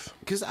sweet tooth.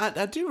 Because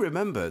I do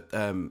remember,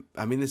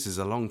 this is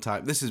a long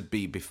time. This is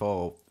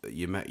before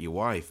you met your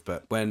wife,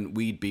 but when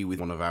we'd be with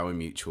one of our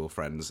mutual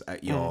friends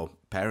at your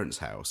parents'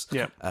 house,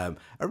 Yeah. I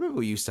remember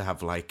we used to have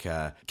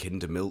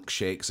Kinder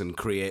milkshakes and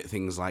create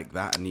things like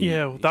that. And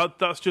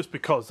That's just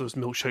because those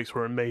milkshakes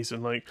were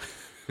amazing.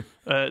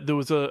 There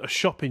was a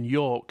shop in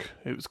York.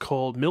 It was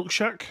called Milk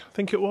Shack, I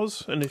think it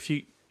was. And if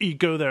you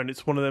go there, and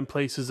it's one of them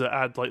places that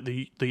add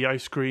the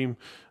ice cream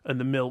and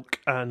the milk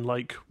and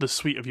the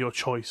sweet of your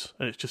choice,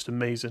 and it's just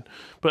amazing.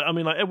 But I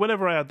mean,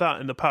 whenever I had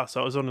that in the past,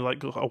 that was only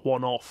a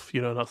one-off,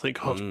 and I think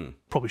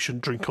probably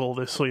shouldn't drink all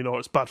this, so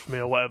it's bad for me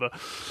or whatever.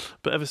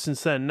 But ever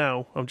since then,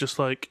 now I'm just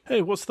like,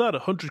 hey, what's that?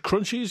 100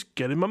 crunchies?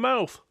 Get in my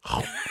mouth.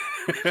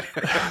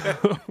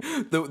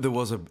 There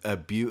was a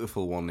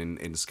beautiful one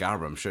in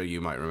Scarborough. I'm sure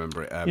you might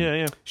remember it.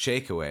 Yeah.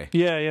 Shakeaway.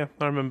 Yeah,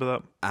 I remember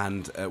that.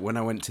 And when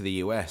I went to the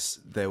US,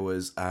 there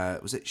was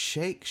it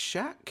Shake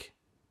Shack?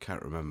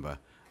 Can't remember.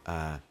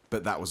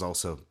 But that was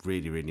also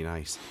really, really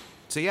nice.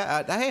 So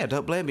yeah, I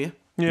don't blame you.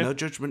 Yeah. No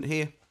judgment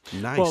here.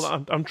 Nice.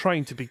 Well, I'm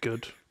trying to be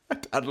good.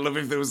 I'd love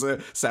if there was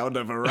a sound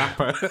of a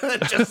rapper.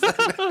 Just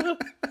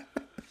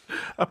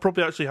I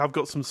probably actually have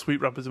got some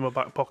sweet wrappers in my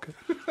back pocket.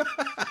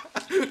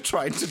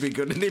 trying to be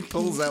good, and he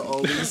pulls out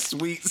all these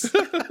sweets.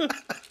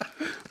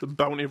 The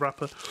bounty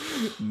wrapper.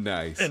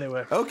 Nice.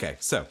 Anyway. Okay,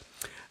 so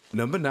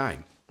number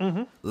 9.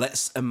 Mm-hmm.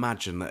 Let's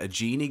imagine that a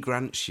genie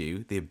grants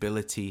you the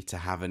ability to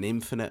have an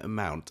infinite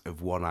amount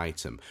of one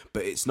item,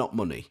 but it's not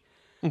money.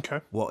 Okay.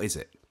 What is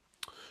it?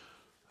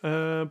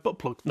 Butt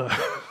plug. No.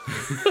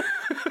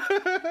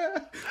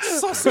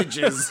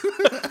 Sausages.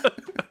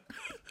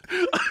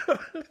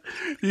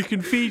 You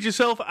can feed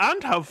yourself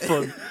and have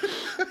fun.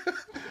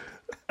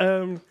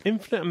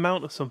 Infinite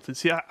amount of something.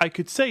 See, I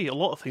could say a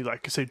lot of things. I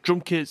could say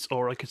drum kits,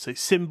 or I could say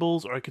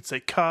symbols, or I could say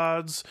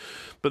cards.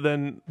 But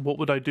then what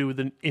would I do with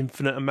an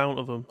infinite amount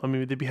of them? I mean,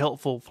 would they be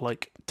helpful for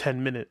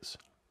 10 minutes?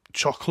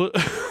 Chocolate?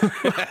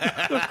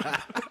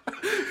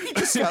 You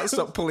just can't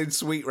stop pulling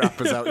sweet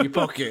wrappers out your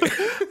pocket.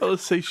 I'll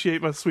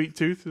satiate my sweet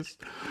tooth. There's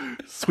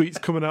sweets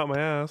coming out my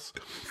ass.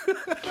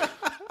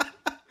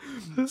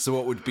 So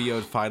what would be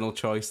your final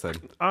choice then?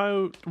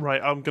 I'm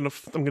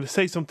gonna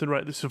say something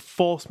right. This will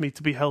force me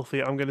to be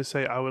healthy. I'm gonna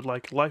say I would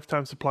like a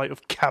lifetime supply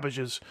of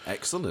cabbages.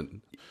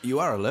 Excellent. You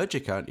are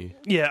allergic, aren't you?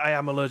 Yeah, I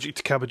am allergic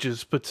to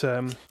cabbages, but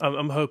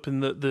I'm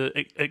hoping that the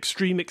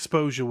extreme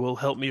exposure will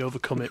help me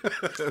overcome it.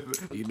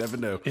 You never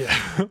know. Yeah.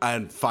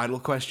 And final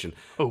question.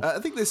 Oh. I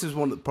think this is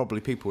one that probably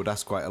people would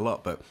ask quite a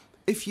lot, but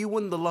if you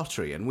won the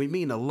lottery, and we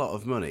mean a lot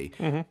of money,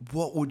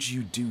 what would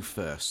you do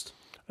first?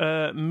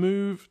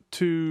 Move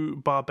to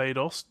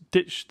Barbados,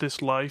 ditch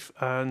this life,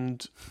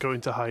 and go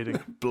into hiding.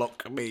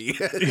 Block me.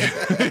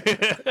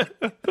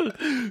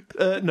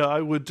 No,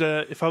 I would,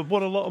 if I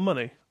won a lot of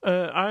money,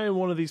 I am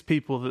one of these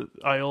people that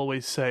I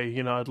always say,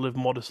 I'd live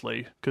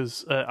modestly,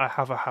 because I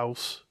have a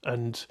house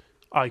and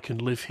I can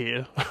live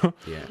here.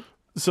 Yeah.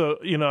 So,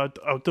 I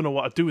don't know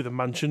what I'd do with a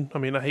mansion. I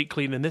mean, I hate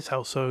cleaning this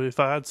house, so if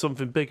I had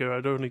something bigger,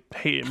 I'd only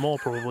hate it more,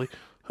 probably.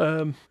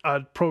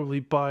 I'd probably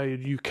buy a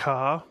new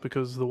car,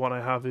 because the one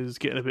I have is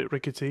getting a bit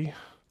rickety.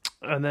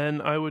 And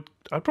then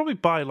I'd probably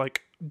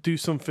do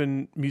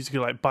something musically,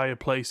 like buy a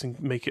place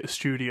and make it a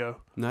studio.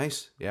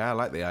 Nice. Yeah, I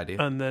like the idea.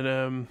 And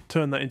then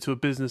turn that into a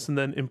business and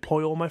then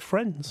employ all my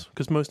friends,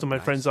 because most of my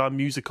friends are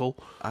musical.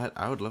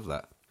 I would love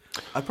that.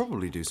 I'd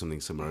probably do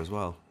something similar as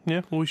well.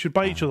 Yeah, well, we should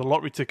buy each other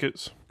lottery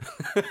tickets.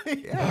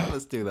 Yeah,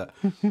 let's do that.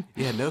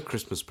 Yeah, no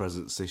Christmas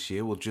presents this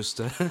year. We'll just...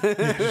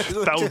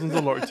 thousands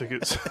of lottery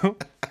tickets.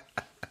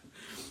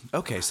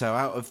 Okay, so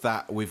out of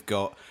that, we've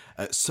got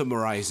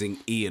summarising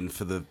Ian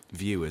for the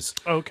viewers.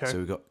 Okay. So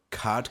we've got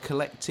card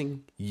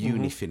collecting,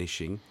 uni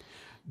finishing,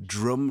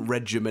 drum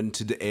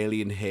regimented,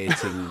 alien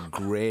hating,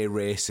 grey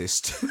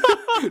racist,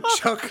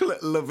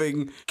 chocolate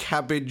loving,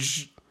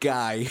 cabbage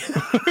guy.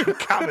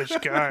 Cabbage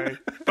guy.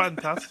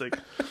 Fantastic.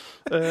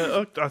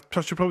 I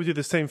should probably do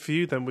the same for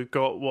you then. We've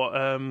got what...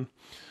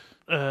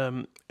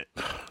 I'm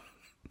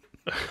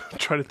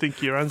trying to think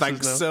of your answers.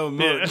 Thanks now. so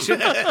much.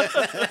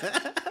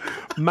 Yeah.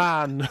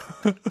 Man.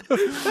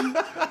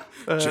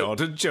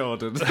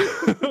 Jordan.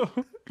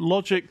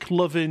 Logic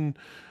loving,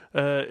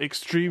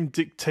 extreme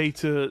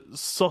dictator,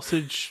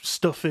 sausage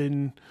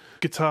stuffing,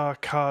 guitar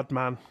card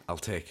man. I'll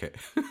take it.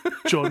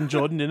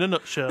 Jordan in a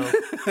nutshell.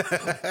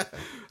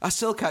 I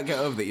still can't get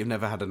over that you've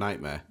never had a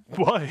nightmare.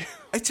 Why?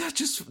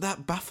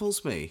 That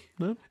baffles me.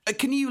 No?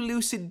 Can you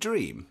lucid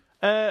dream?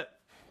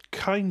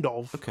 Kind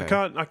of. Okay.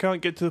 I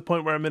can't get to the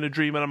point where I'm in a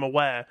dream and I'm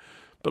aware,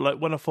 but like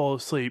when I fall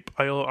asleep,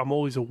 I'm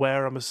always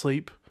aware I'm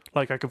asleep.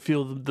 Like I can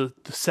feel the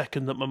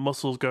second that my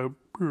muscles go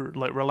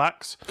like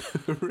relax,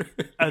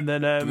 and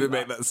then Do they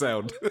make that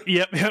sound?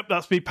 Yep,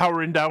 that's me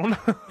powering down.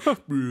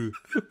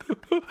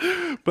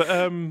 But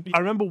I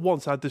remember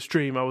once I had this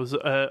dream. I was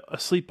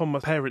asleep on my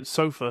parents'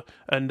 sofa,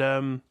 and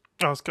I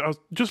was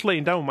just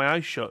laying down with my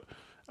eyes shut.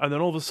 And then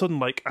all of a sudden,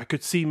 like, I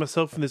could see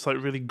myself in this, like,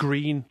 really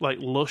green, like,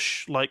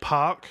 lush, like,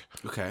 park.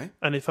 Okay.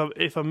 And if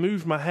I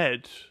moved my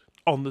head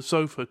on the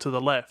sofa to the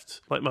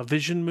left, like, my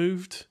vision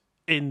moved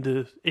in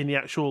the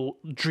actual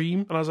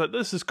dream. And I was like,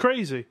 this is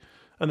crazy.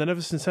 And then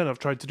ever since then, I've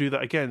tried to do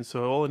that again.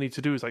 So all I need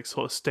to do is, like,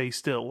 sort of stay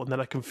still. And then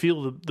I can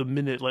feel the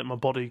minute, like, my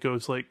body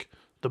goes, like,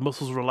 the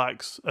muscles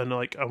relax. And,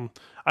 like,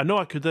 I know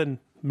I could then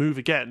move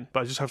again,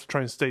 but I just have to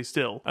try and stay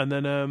still. And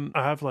then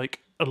I have,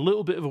 like, a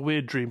little bit of a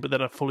weird dream, but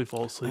then I fully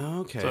fall asleep.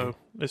 Okay. So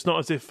it's not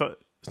as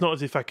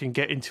if I can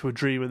get into a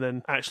dream and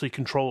then actually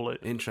control it.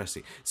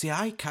 Interesting. See,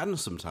 I can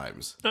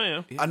sometimes. Oh,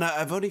 yeah. And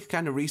I've only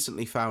kind of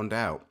recently found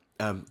out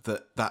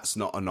that's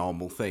not a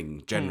normal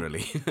thing,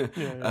 generally.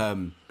 Yeah.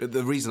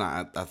 The reason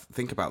I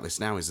think about this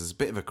now is there's a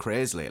bit of a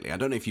craze lately. I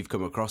don't know if you've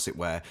come across it,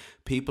 where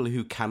people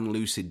who can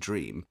lucid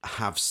dream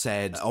have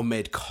said or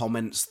made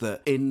comments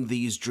that in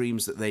these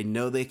dreams that they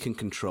know they can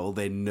control,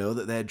 they know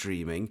that they're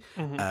dreaming,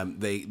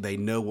 they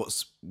know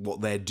what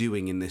they're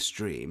doing in this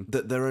dream,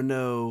 that there are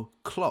no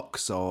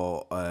clocks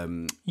or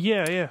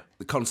the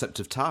concept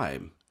of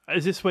time.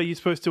 Is this where you're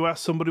supposed to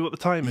ask somebody what the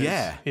time is?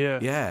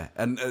 Yeah.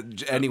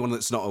 And anyone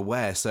that's not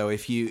aware, so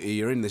if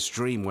you're in this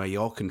dream where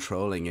you're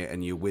controlling it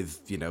and you're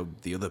with,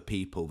 the other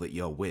people that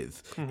you're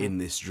with in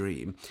this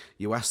dream,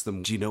 you ask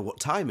them, do you know what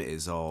time it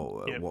is,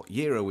 or what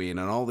year are we in,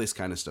 and all this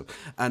kind of stuff.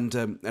 And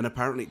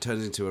apparently it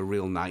turns into a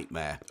real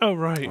nightmare. Oh,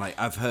 right. Like,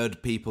 I've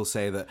heard people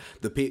say that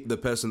the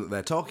person that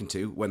they're talking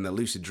to, when they're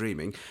lucid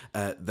dreaming,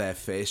 their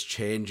face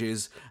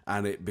changes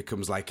and it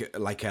becomes like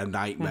a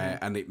nightmare,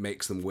 and it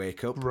makes them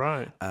wake up.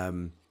 Right.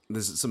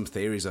 There's some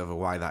theories over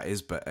why that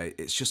is, but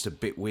it's just a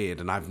bit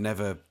weird, and I've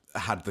never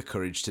had the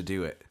courage to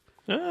do it.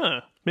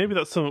 Maybe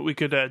that's something we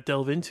could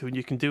delve into, and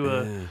you can do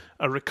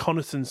a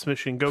reconnaissance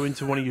mission, go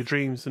into one of your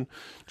dreams and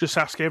just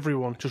ask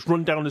everyone, just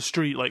run down the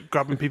street, like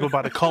grabbing people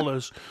by the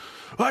collars.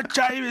 What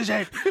time is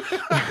it?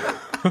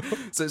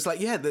 So it's like,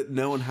 that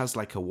no one has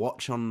like a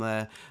watch on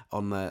their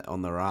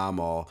arm,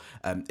 or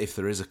if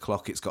there is a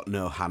clock, it's got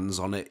no hands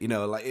on it.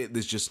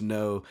 There's just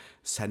no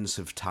sense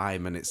of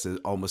time, and it's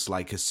almost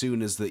like as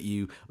soon as that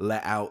you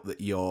let out that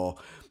you're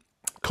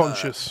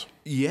conscious,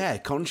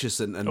 conscious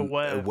and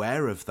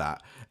aware of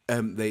that,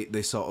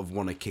 they sort of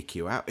want to kick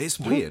you out. It's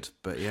weird,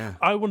 but yeah.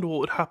 I wonder what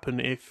would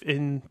happen if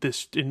in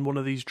one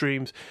of these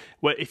dreams,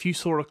 where if you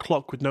saw a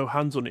clock with no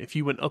hands on it, if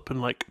you went up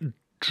and like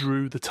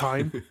drew the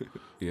time,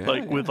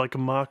 with like a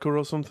marker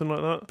or something like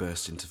that,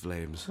 burst into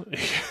flames.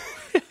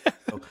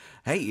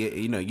 Hey,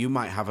 you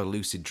might have a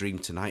lucid dream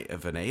tonight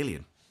of an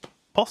alien.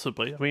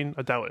 Possibly. I mean,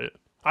 I doubt it.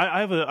 I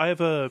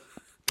have a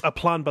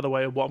plan, by the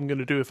way, of what I'm going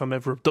to do if I'm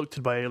ever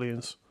abducted by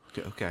aliens.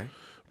 Okay.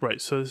 Right,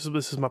 so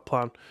this is my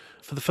plan.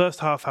 For the first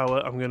half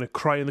hour, I'm going to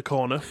cry in the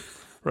corner,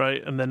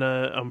 right? And then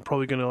I'm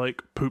probably going to,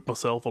 like, poop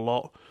myself a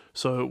lot.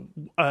 So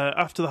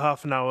after the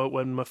half an hour,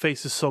 when my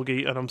face is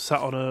soggy and I'm sat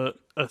on a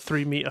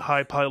 3-meter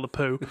high pile of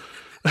poo,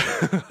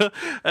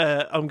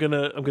 I'm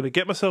gonna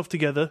get myself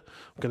together.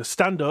 I'm going to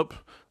stand up,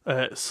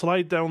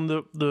 slide down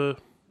the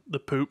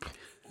poop,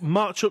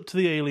 march up to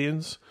the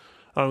aliens,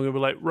 and I'm going to be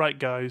like, right,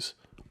 guys,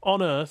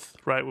 on Earth,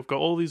 right, we've got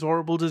all these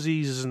horrible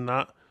diseases and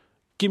that.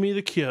 Give me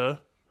the cure.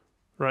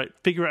 right?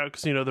 Figure it out,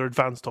 because, they're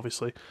advanced,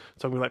 obviously.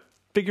 So I'm going to be like,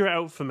 figure it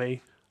out for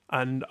me,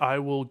 and I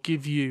will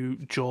give you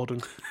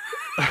Jordan.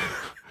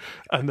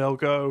 And they'll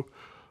go,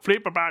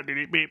 flip about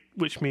it, beep,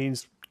 which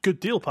means, good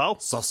deal, pal.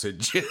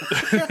 Sausage. Yeah,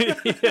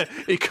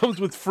 it comes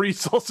with free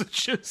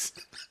sausages.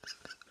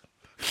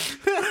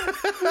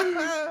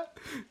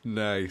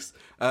 Nice.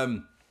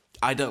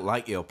 I don't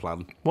like your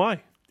plan.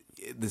 Why?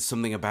 There's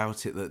something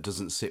about it that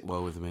doesn't sit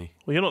well with me.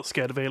 Well, you're not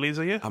scared of aliens,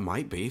 are you? I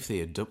might be if they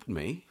had dubbed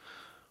me.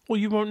 Well,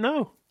 you won't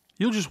know.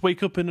 You'll just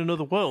wake up in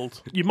another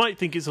world. You might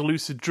think it's a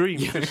lucid dream.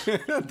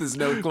 There's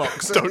no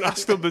clocks. Don't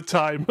ask them the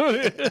time.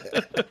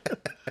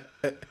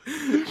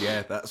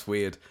 Yeah, that's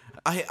weird.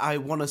 I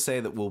want to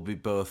say that we'll be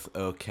both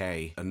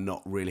okay and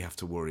not really have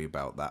to worry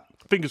about that.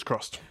 Fingers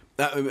crossed.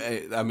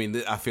 I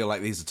mean, I feel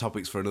like these are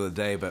topics for another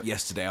day, but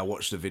yesterday I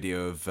watched a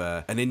video of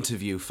an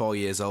interview 4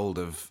 years old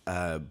of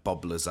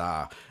Bob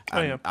Lazar.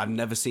 And yeah. I've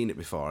never seen it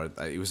before.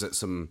 It was at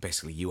some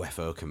basically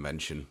UFO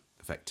convention,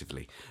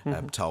 effectively,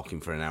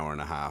 talking for an hour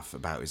and a half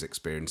about his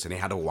experience. And he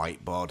had a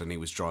whiteboard and he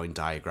was drawing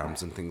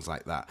diagrams and things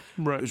like that.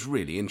 Right. It was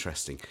really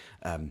interesting.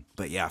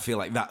 But yeah, I feel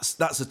like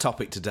that's a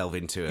topic to delve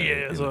into in the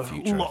future.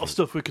 There's a lot of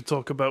stuff we could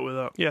talk about with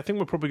that. Yeah, I think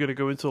we're probably going to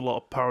go into a lot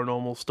of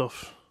paranormal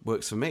stuff.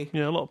 Works for me.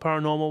 Yeah, a lot of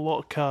paranormal, a lot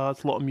of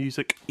cards, a lot of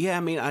music. Yeah, I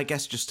mean, I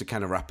guess just to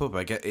kind of wrap up,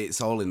 I get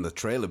it's all in the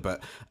trailer,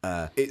 but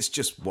it's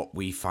just what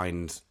we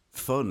find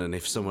fun, and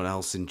if someone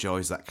else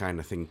enjoys that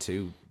kind of thing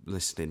too,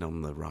 listening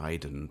on the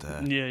ride and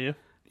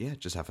yeah,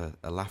 just have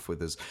a laugh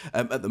with us.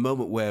 At the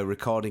moment, we're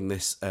recording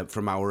this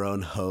from our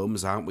own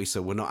homes, aren't we?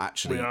 So we're not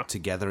actually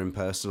together in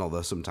person,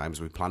 although sometimes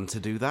we plan to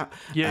do that.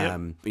 Yeah.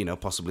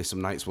 Possibly some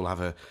nights we'll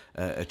have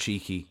a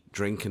cheeky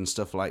drink and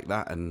stuff like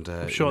that, and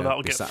I'm sure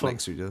that'll be get sat fun.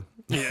 next to each other.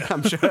 Yeah,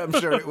 I'm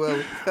sure it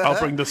will. I'll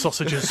bring the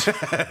sausages.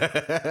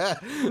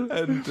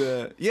 And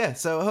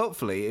so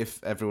hopefully,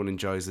 if everyone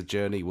enjoys the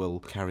journey, we'll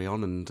carry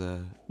on and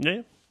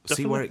Yeah,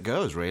 see where it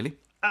goes. Really.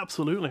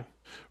 Absolutely.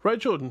 Right,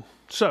 Jordan.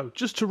 So,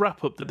 just to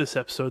wrap up this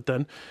episode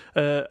then,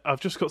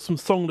 I've just got some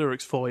song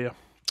lyrics for you.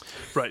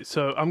 Right,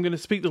 so I'm going to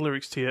speak the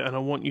lyrics to you, and I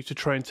want you to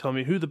try and tell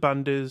me who the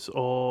band is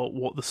or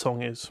what the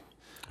song is.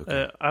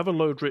 Okay. I have a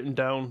load written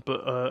down,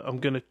 but I'm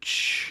going to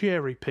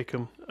cherry pick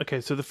them.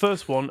 Okay, so the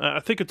first one, I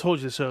think I told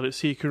you this earlier,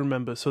 so you can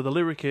remember. So the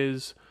lyric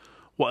is,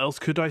 what else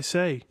could I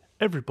say?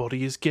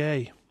 Everybody is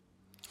gay.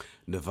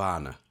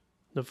 Nirvana.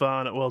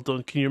 Well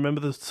done. Can you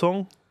remember the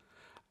song?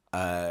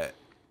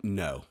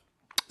 No.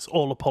 It's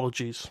All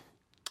Apologies.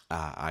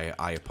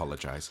 I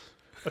apologise.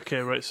 Okay,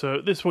 right, so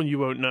this one you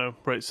won't know.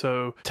 Right,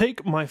 so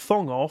take my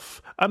thong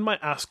off and my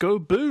ass go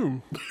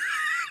boom.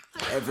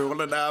 Everyone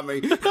an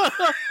army.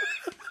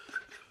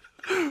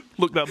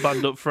 Look that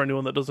band up for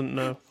anyone that doesn't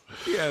know.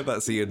 Yeah,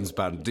 that's Ian's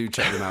band. Do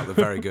check them out. They're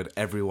very good.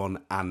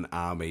 Everyone an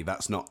army.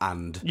 That's not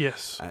and.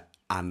 Yes.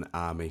 An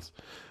army.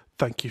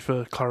 Thank you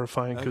for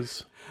clarifying,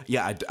 because...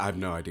 Yeah, I have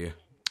no idea.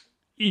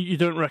 You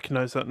don't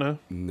recognise that, no?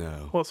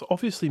 No. Well, it's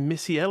obviously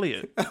Missy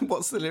Elliott.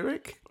 What's the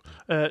lyric?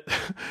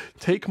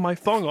 Take my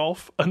thong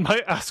off and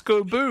my ass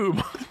go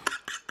boom.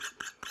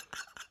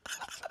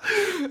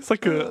 It's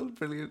like a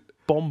brilliant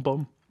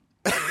bomb.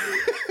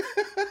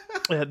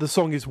 Yeah, the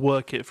song is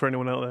 "Work It" for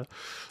anyone out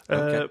there.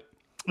 Okay.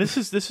 This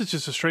is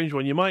just a strange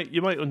one. You might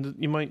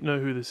know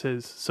who this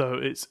is. So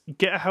it's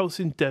 "Get a house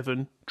in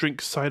Devon,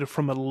 drink cider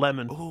from a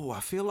lemon." Oh, I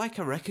feel like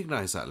I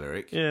recognise that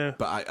lyric. Yeah,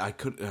 but I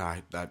couldn't.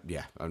 I have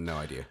no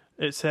idea.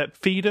 It's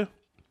Feeder,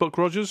 Buck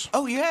Rogers.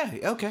 Oh yeah,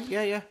 okay,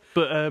 yeah.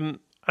 But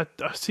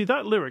I see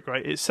that lyric,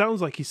 right? It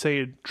sounds like he's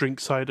saying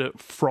drink cider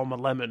from a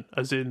lemon,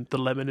 as in the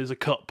lemon is a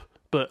cup.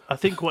 But I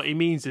think what he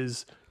means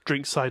is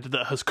drink cider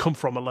that has come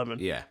from a lemon.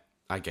 Yeah,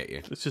 I get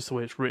you. It's just the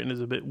way it's written is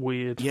a bit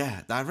weird.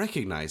 Yeah, I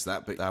recognise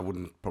that, but I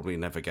wouldn't probably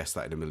never guess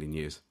that in a million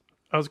years.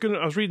 I was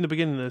reading the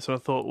beginning of this and I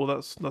thought, well,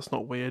 that's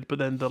not weird. But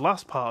then the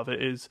last part of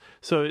it is,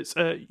 so it's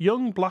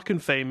young, black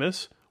and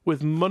famous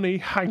with money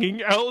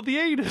hanging out of the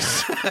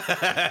anus.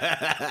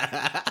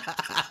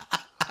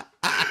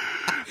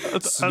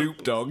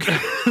 Snoop Dogg.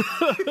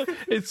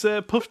 It's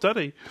Puff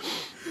Daddy.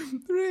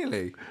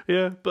 Really?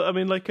 Yeah, but I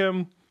mean, like,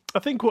 I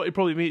think what it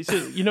probably means,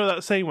 you know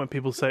that saying when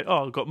people say,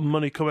 oh, I've got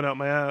money coming out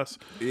my ass.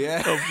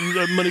 Yeah.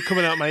 Or money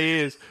coming out my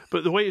ears.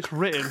 But the way it's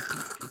written,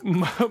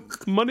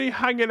 money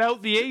hanging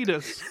out the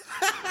anus.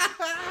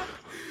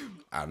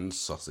 And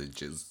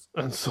sausages.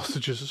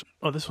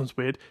 Oh, this one's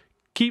weird.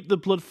 Keep the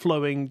blood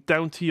flowing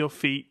down to your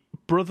feet.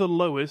 Brother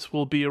Lois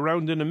will be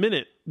around in a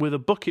minute with a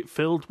bucket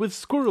filled with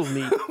squirrel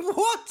meat.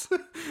 What?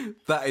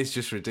 That is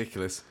just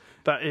ridiculous.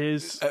 That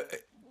is...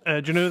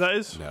 do you know who that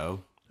is?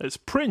 No. It's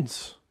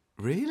Prince.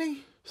 Really?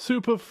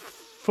 Super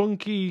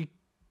funky,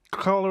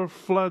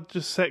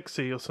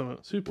 califragisexy or something.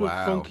 Super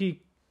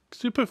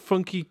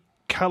funky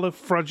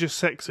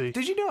califragisexy.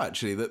 Did you know,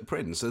 actually, that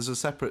Prince, as a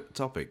separate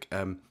topic,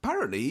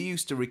 apparently he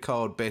used to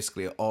record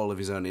basically all of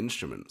his own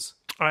instruments.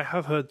 I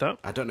have heard that.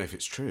 I don't know if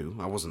it's true.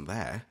 I wasn't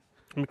there.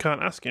 We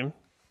can't ask him.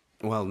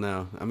 Well,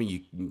 no. I mean,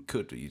 you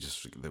could. You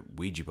just get the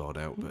Ouija board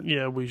out. But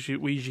yeah,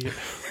 Ouija.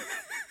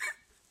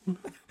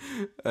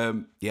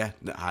 Yeah,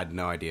 I had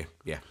no idea.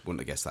 Yeah, wouldn't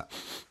have guessed that.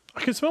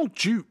 I can smell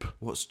dupe.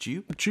 What's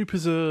dupe? Dupe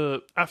is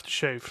a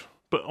aftershave,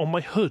 but on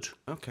my hood.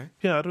 Okay.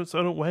 Yeah, I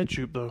don't wear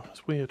dupe though.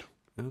 It's weird.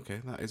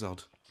 Okay, that is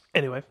odd.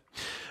 Anyway,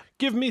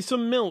 give me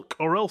some milk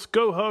or else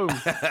go home.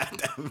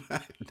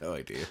 No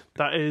idea.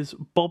 That is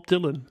Bob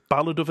Dylan,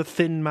 Ballad of a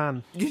Thin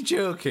Man. You're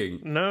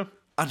joking. No?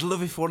 I'd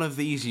love if one of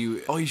these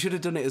you should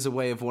have done it as a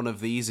way of one of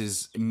these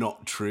is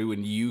not true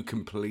and you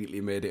completely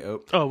made it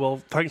up. Oh,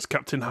 well, thanks,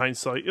 Captain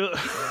Hindsight.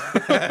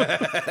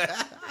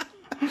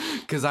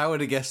 Because I would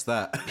have guessed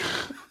that.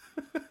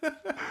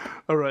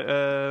 All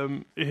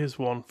right, here's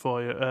one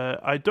for you.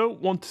 I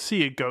don't want to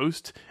see a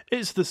ghost.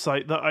 It's the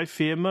sight that I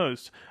fear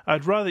most.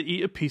 I'd rather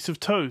eat a piece of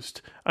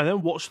toast and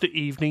then watch the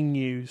evening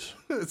news.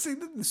 See,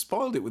 they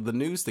spoiled it with the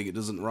news thing. It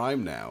doesn't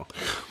rhyme now.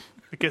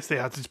 I guess they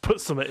had to put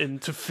something in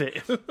to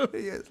fit. Yeah,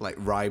 it's like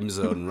rhyme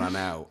zone ran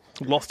out.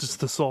 Lost its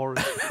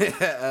thesaurus.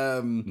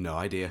 No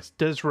idea.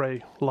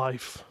 Desiree,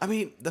 life. I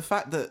mean, the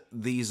fact that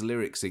these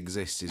lyrics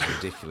exist is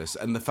ridiculous,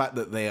 and the fact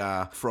that they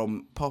are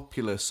from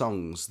popular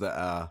songs that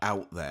are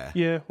out there.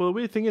 Yeah, well, the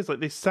weird thing is, like,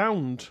 they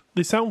sound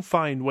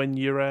fine when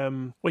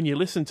you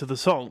listen to the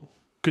song,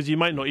 because you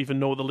might not even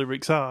know what the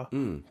lyrics are.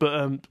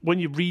 But when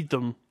you read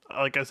them,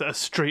 like as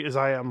straight as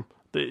I am,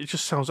 it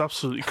just sounds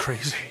absolutely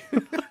crazy.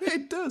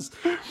 It does.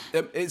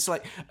 It's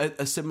like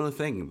a similar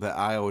thing that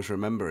I always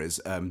remember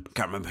is, can't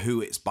remember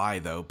who it's by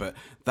though, but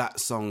that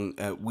song,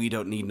 We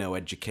Don't Need No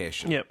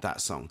Education, Yep.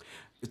 that song.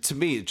 To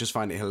me, I just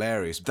find it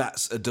hilarious.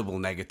 That's a double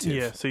negative.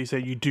 Yeah, so you say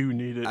you do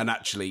need it. And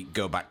actually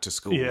go back to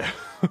school. Yeah.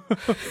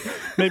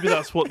 Maybe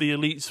that's what the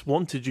elites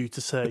wanted you to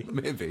say.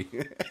 Maybe.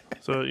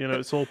 So,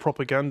 it's all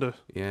propaganda.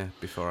 Yeah,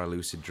 before I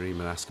lucid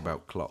dream and ask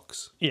about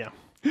clocks. Yeah.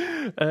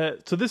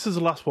 So this is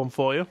the last one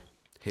for you.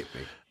 Hit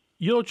me.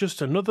 You're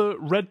just another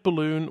red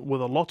balloon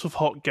with a lot of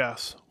hot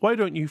gas. Why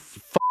don't you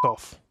fuck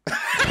off?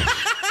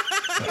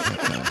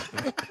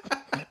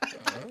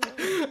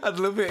 I'd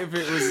love it if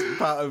it was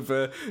part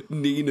of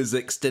Nina's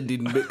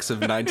extended mix of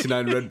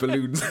 99 Red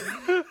Balloons.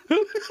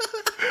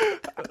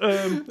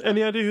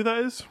 Any idea who that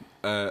is?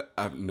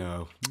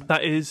 No.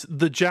 That is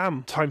The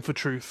Jam, Time for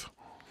Truth.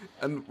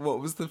 And what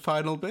was the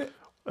final bit?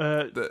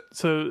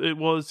 So it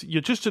was,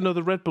 you're just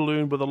another red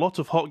balloon with a lot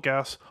of hot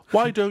gas.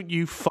 Why don't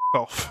you fuck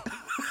off?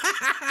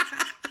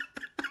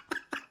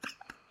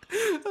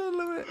 I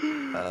love it.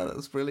 Oh, that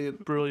was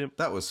brilliant. Brilliant.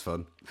 That was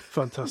fun.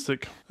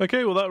 Fantastic.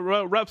 Okay, well, that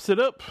wraps it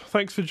up.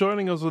 Thanks for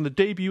joining us on the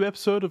debut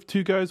episode of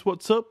Two Guys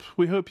What's Up.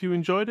 We hope you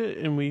enjoyed it,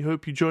 and we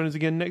hope you join us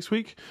again next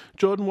week.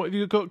 Jordan, what have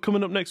you got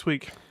coming up next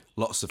week?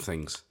 Lots of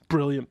things.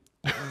 Brilliant.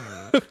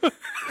 Come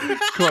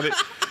on,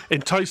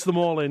 entice them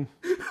all in.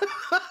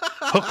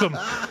 Hook them.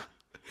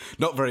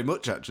 Not very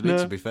much, actually,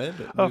 to be fair.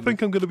 But I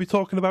think I'm going to be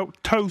talking about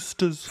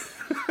toasters.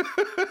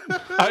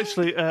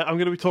 Actually, I'm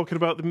going to be talking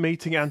about the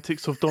mating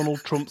antics of Donald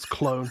Trump's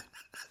clone.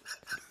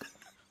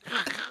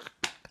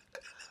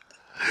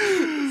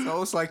 It's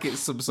almost like it's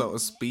some sort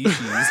of species.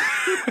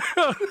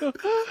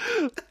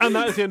 And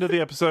that is the end of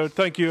the episode.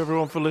 Thank you,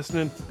 everyone, for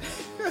listening.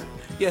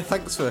 Yeah,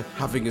 thanks for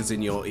having us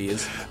in your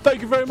ears.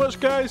 Thank you very much,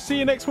 guys. See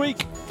you next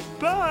week.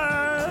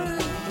 Bye.